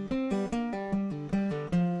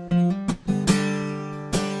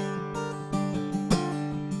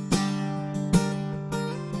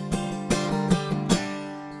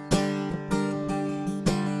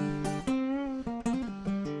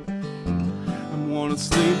 I wanna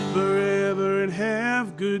sleep forever and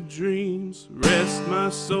have good dreams. Rest my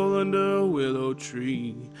soul under a willow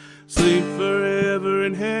tree. Sleep forever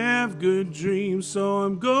and have good dreams. So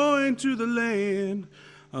I'm going to the land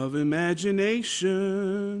of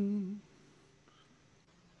imagination.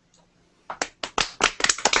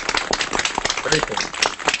 Very good.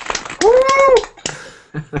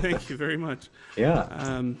 Thank you very much.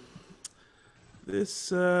 Yeah.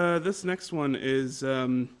 This next one is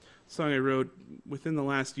a song I wrote within the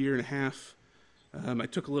last year and a half. I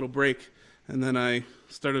took a little break and then I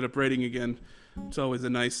started up writing again. It's always a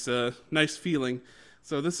nice feeling.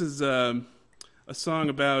 So this is a song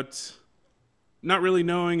about not really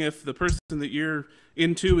knowing if the person that you're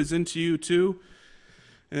into is into you too,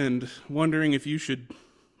 and wondering if you should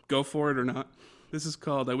go for it or not. This is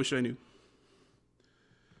called I Wish I Knew.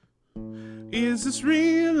 Is this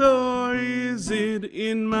real or is it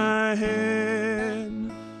in my head?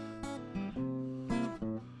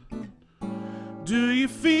 Do you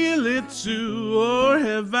feel it too, or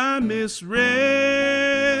have I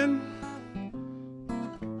misread?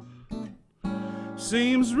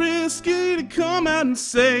 Seems risky to come out and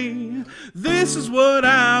say, this is what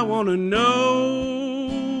I want to know.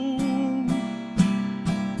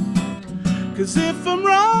 'Cause if I'm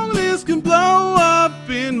wrong, this can blow up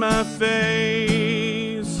in my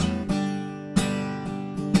face.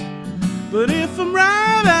 But if I'm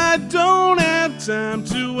right, I don't have time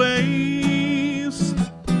to waste.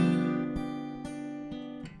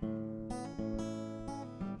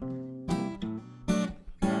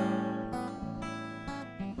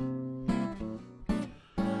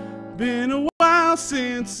 Been a while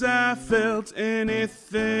since I felt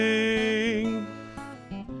anything.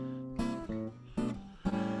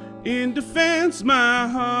 In defense, my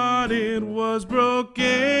heart, it was broken.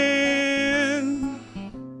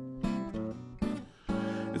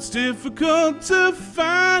 It's difficult to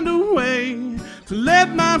find a way to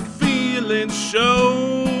let my feelings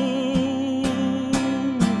show.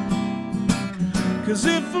 'Cause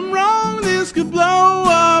if I'm wrong, this could blow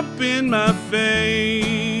up in my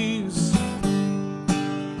face.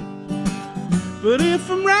 But if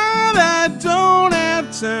I'm right, I don't have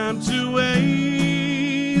time to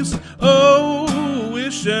waste. Oh,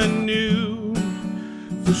 wish I knew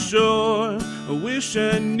for sure. I wish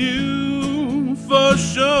I knew for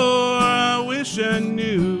sure. I wish I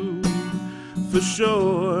knew for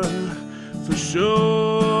sure. For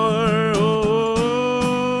sure. Oh.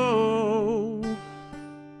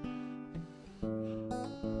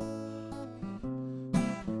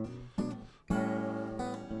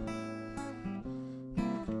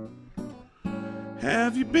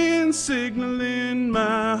 Have you been signaling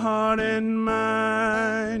my heart and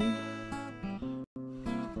mind?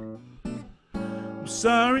 I'm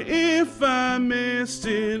sorry if I missed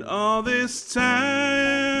it all this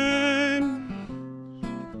time.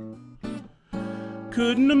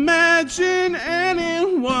 Couldn't imagine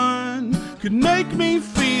anyone could make me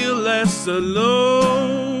feel less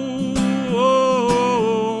alone.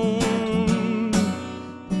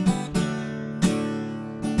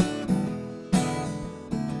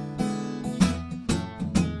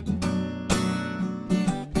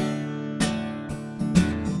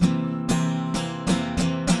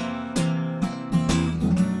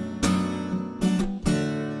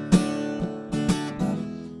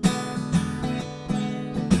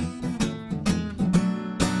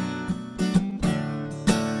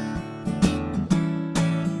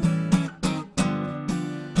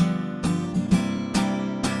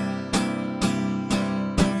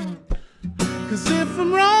 Cause if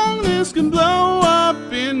I'm wrong, this can blow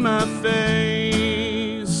up in my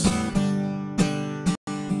face.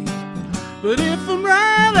 But if I'm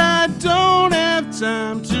right, I don't have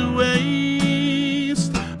time to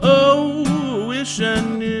waste. Oh, I wish I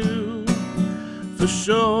knew for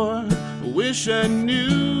sure. I wish I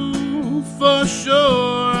knew for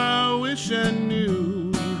sure. I wish I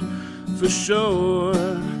knew for sure.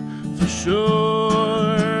 For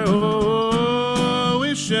sure. Oh, I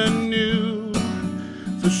wish I knew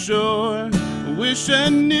for sure. I wish I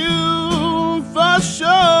knew for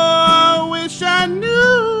sure. Wish I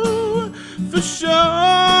knew for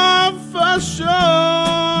sure, for sure.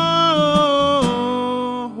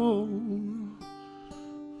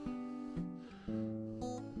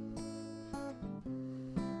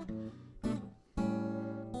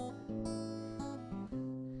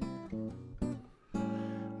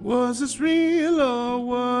 Was this real or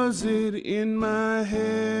was it in my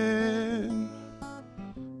head?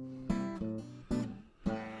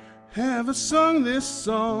 Have I sung this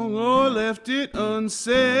song or left it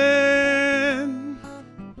unsaid?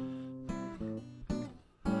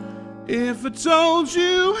 If I told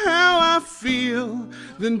you how I feel,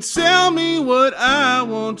 then tell me what I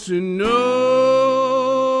want to know.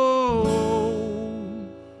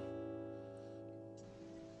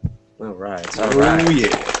 All right. All right. Oh,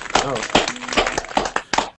 yeah. Oh,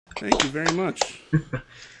 Thank you very much.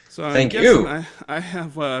 So I'm Thank guessing you. I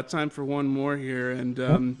have time for one more here, and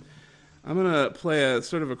I'm gonna play a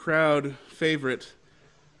sort of a crowd favorite,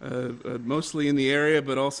 mostly in the area,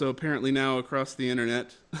 but also apparently now across the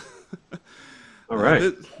internet. all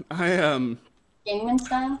right. Gangnam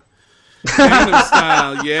Style? Gangnam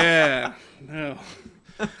Style, yeah. No,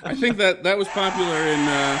 I think that was popular in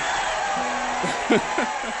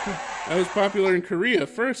that was popular in Korea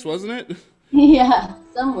first, wasn't it? Yeah,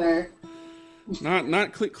 somewhere.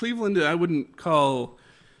 Not Cleveland. I wouldn't call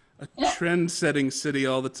a trend-setting city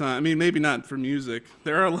all the time. I mean, maybe not for music.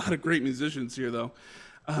 There are a lot of great musicians here, though.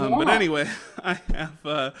 But anyway, I have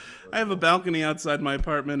a balcony outside my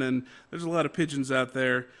apartment, and there's a lot of pigeons out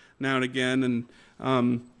there now and again, and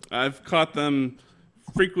I've caught them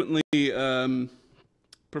frequently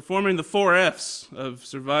performing the 4 Fs of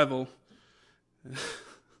survival.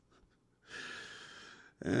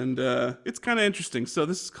 And it's kind of interesting. So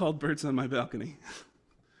this is called Birds on My Balcony.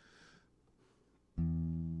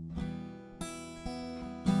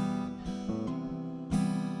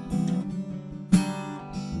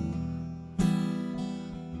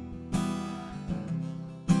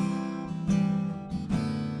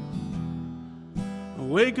 I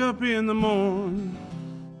wake up in the morning,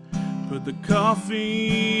 put the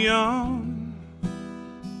coffee on,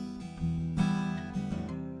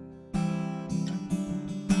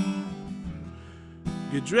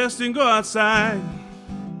 get dressed and go outside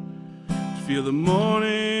to feel the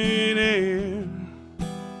morning air.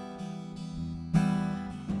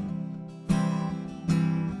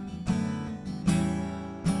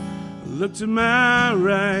 I look to my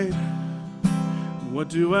right, what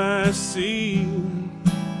do I see?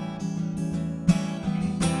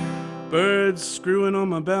 Birds screwing on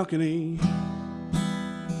my balcony.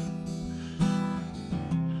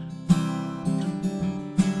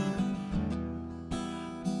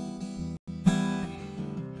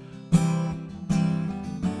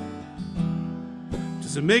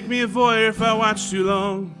 Does it make me a voyeur if I watch too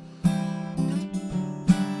long?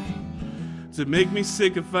 Does it make me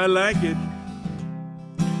sick if I like it?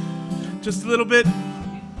 Just a little bit.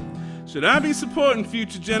 Should I be supporting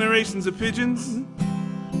future generations of pigeons?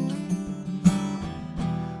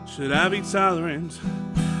 Should I be tolerant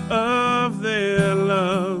of their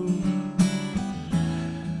love?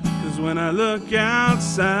 'Cause when I look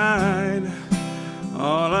outside,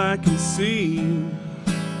 all I can see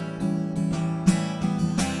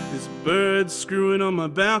birds screwing on my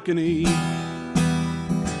balcony.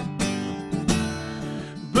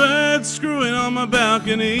 Birds screwing on my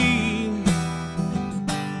balcony.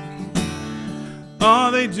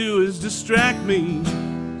 All they do is distract me.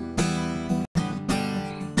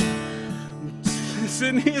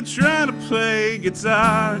 Sitting here trying to play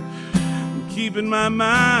guitar, keeping my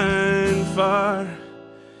mind far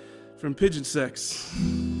from pigeon sex.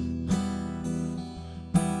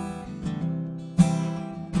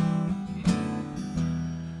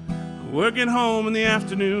 Working home in the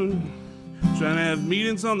afternoon, trying to have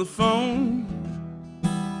meetings on the phone.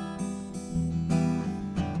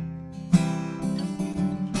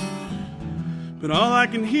 But all I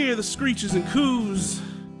can hear the screeches and coos,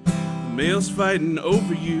 the males fighting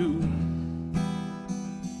over you.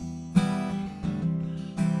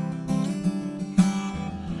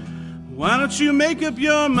 Why don't you make up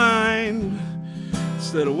your mind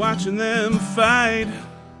instead of watching them fight?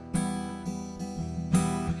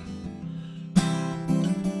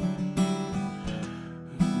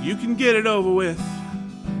 You can get it over with.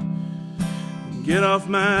 Get off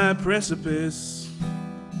my precipice.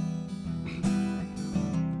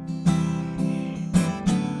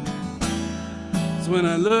 So when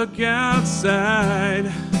I look outside,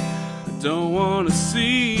 I don't want to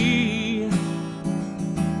see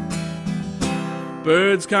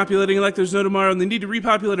Birds copulating like there's no tomorrow, and they need to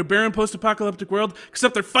repopulate a barren post-apocalyptic world,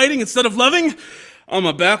 except they're fighting instead of loving on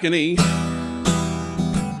my balcony.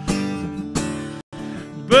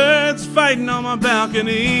 Birds fighting on my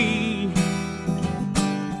balcony.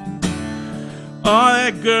 Oh,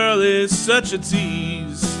 that girl is such a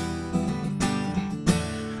tease,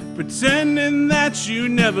 pretending that you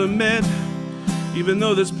never met, even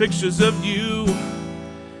though there's pictures of you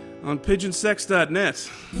on pigeonsex.net.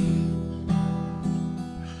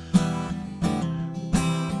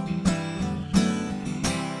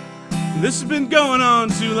 This has been going on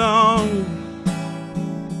too long.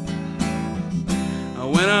 I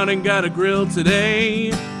went out and got a grill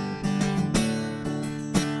today,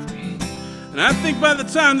 and I think by the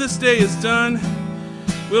time this day is done,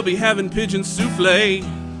 we'll be having pigeon souffle.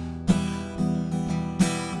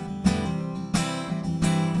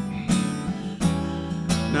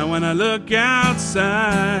 Now when I look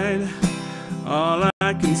outside, all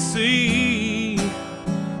I can see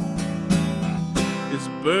is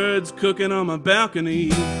birds cooking on my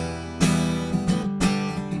balcony.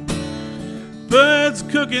 Birds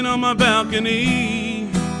cooking on my balcony.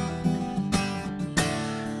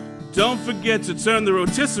 Don't forget to turn the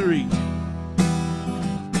rotisserie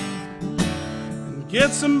and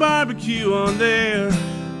get some barbecue on there.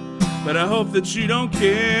 But I hope that you don't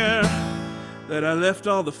care that I left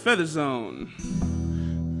all the feathers on.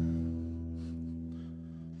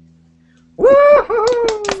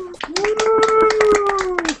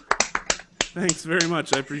 Thanks very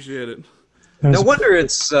much. I appreciate it. No wonder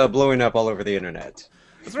it's blowing up all over the internet.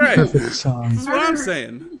 That's right. Perfect song. That's what I'm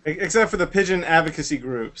saying. Except for the pigeon advocacy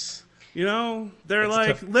groups. You know, they're That's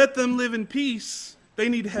like, tough. let them live in peace. They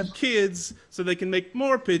need to have kids so they can make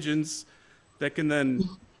more pigeons that can then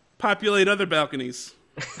populate other balconies.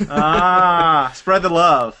 Ah, spread the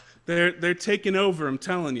love. They're taking over, I'm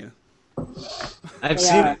telling you. I've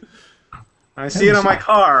seen it. I see it on my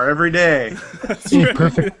car every day. A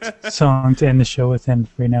perfect song to end the show with, and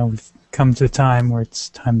right now we've come to the time where it's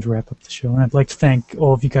time to wrap up the show. And I'd like to thank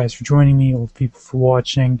all of you guys for joining me, all the people for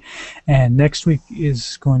watching. And next week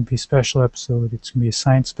is going to be a special episode. It's going to be a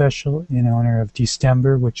science special in honor of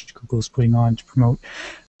December, which Google is putting on to promote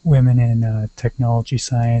women in technology,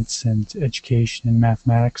 science, and education, and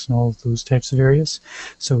mathematics, and all of those types of areas.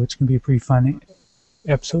 So it's going to be a pretty fun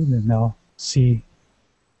episode, and I'll see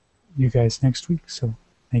you guys next week. So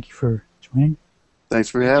thank you for joining. Thanks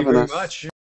for Thank you having very us. much.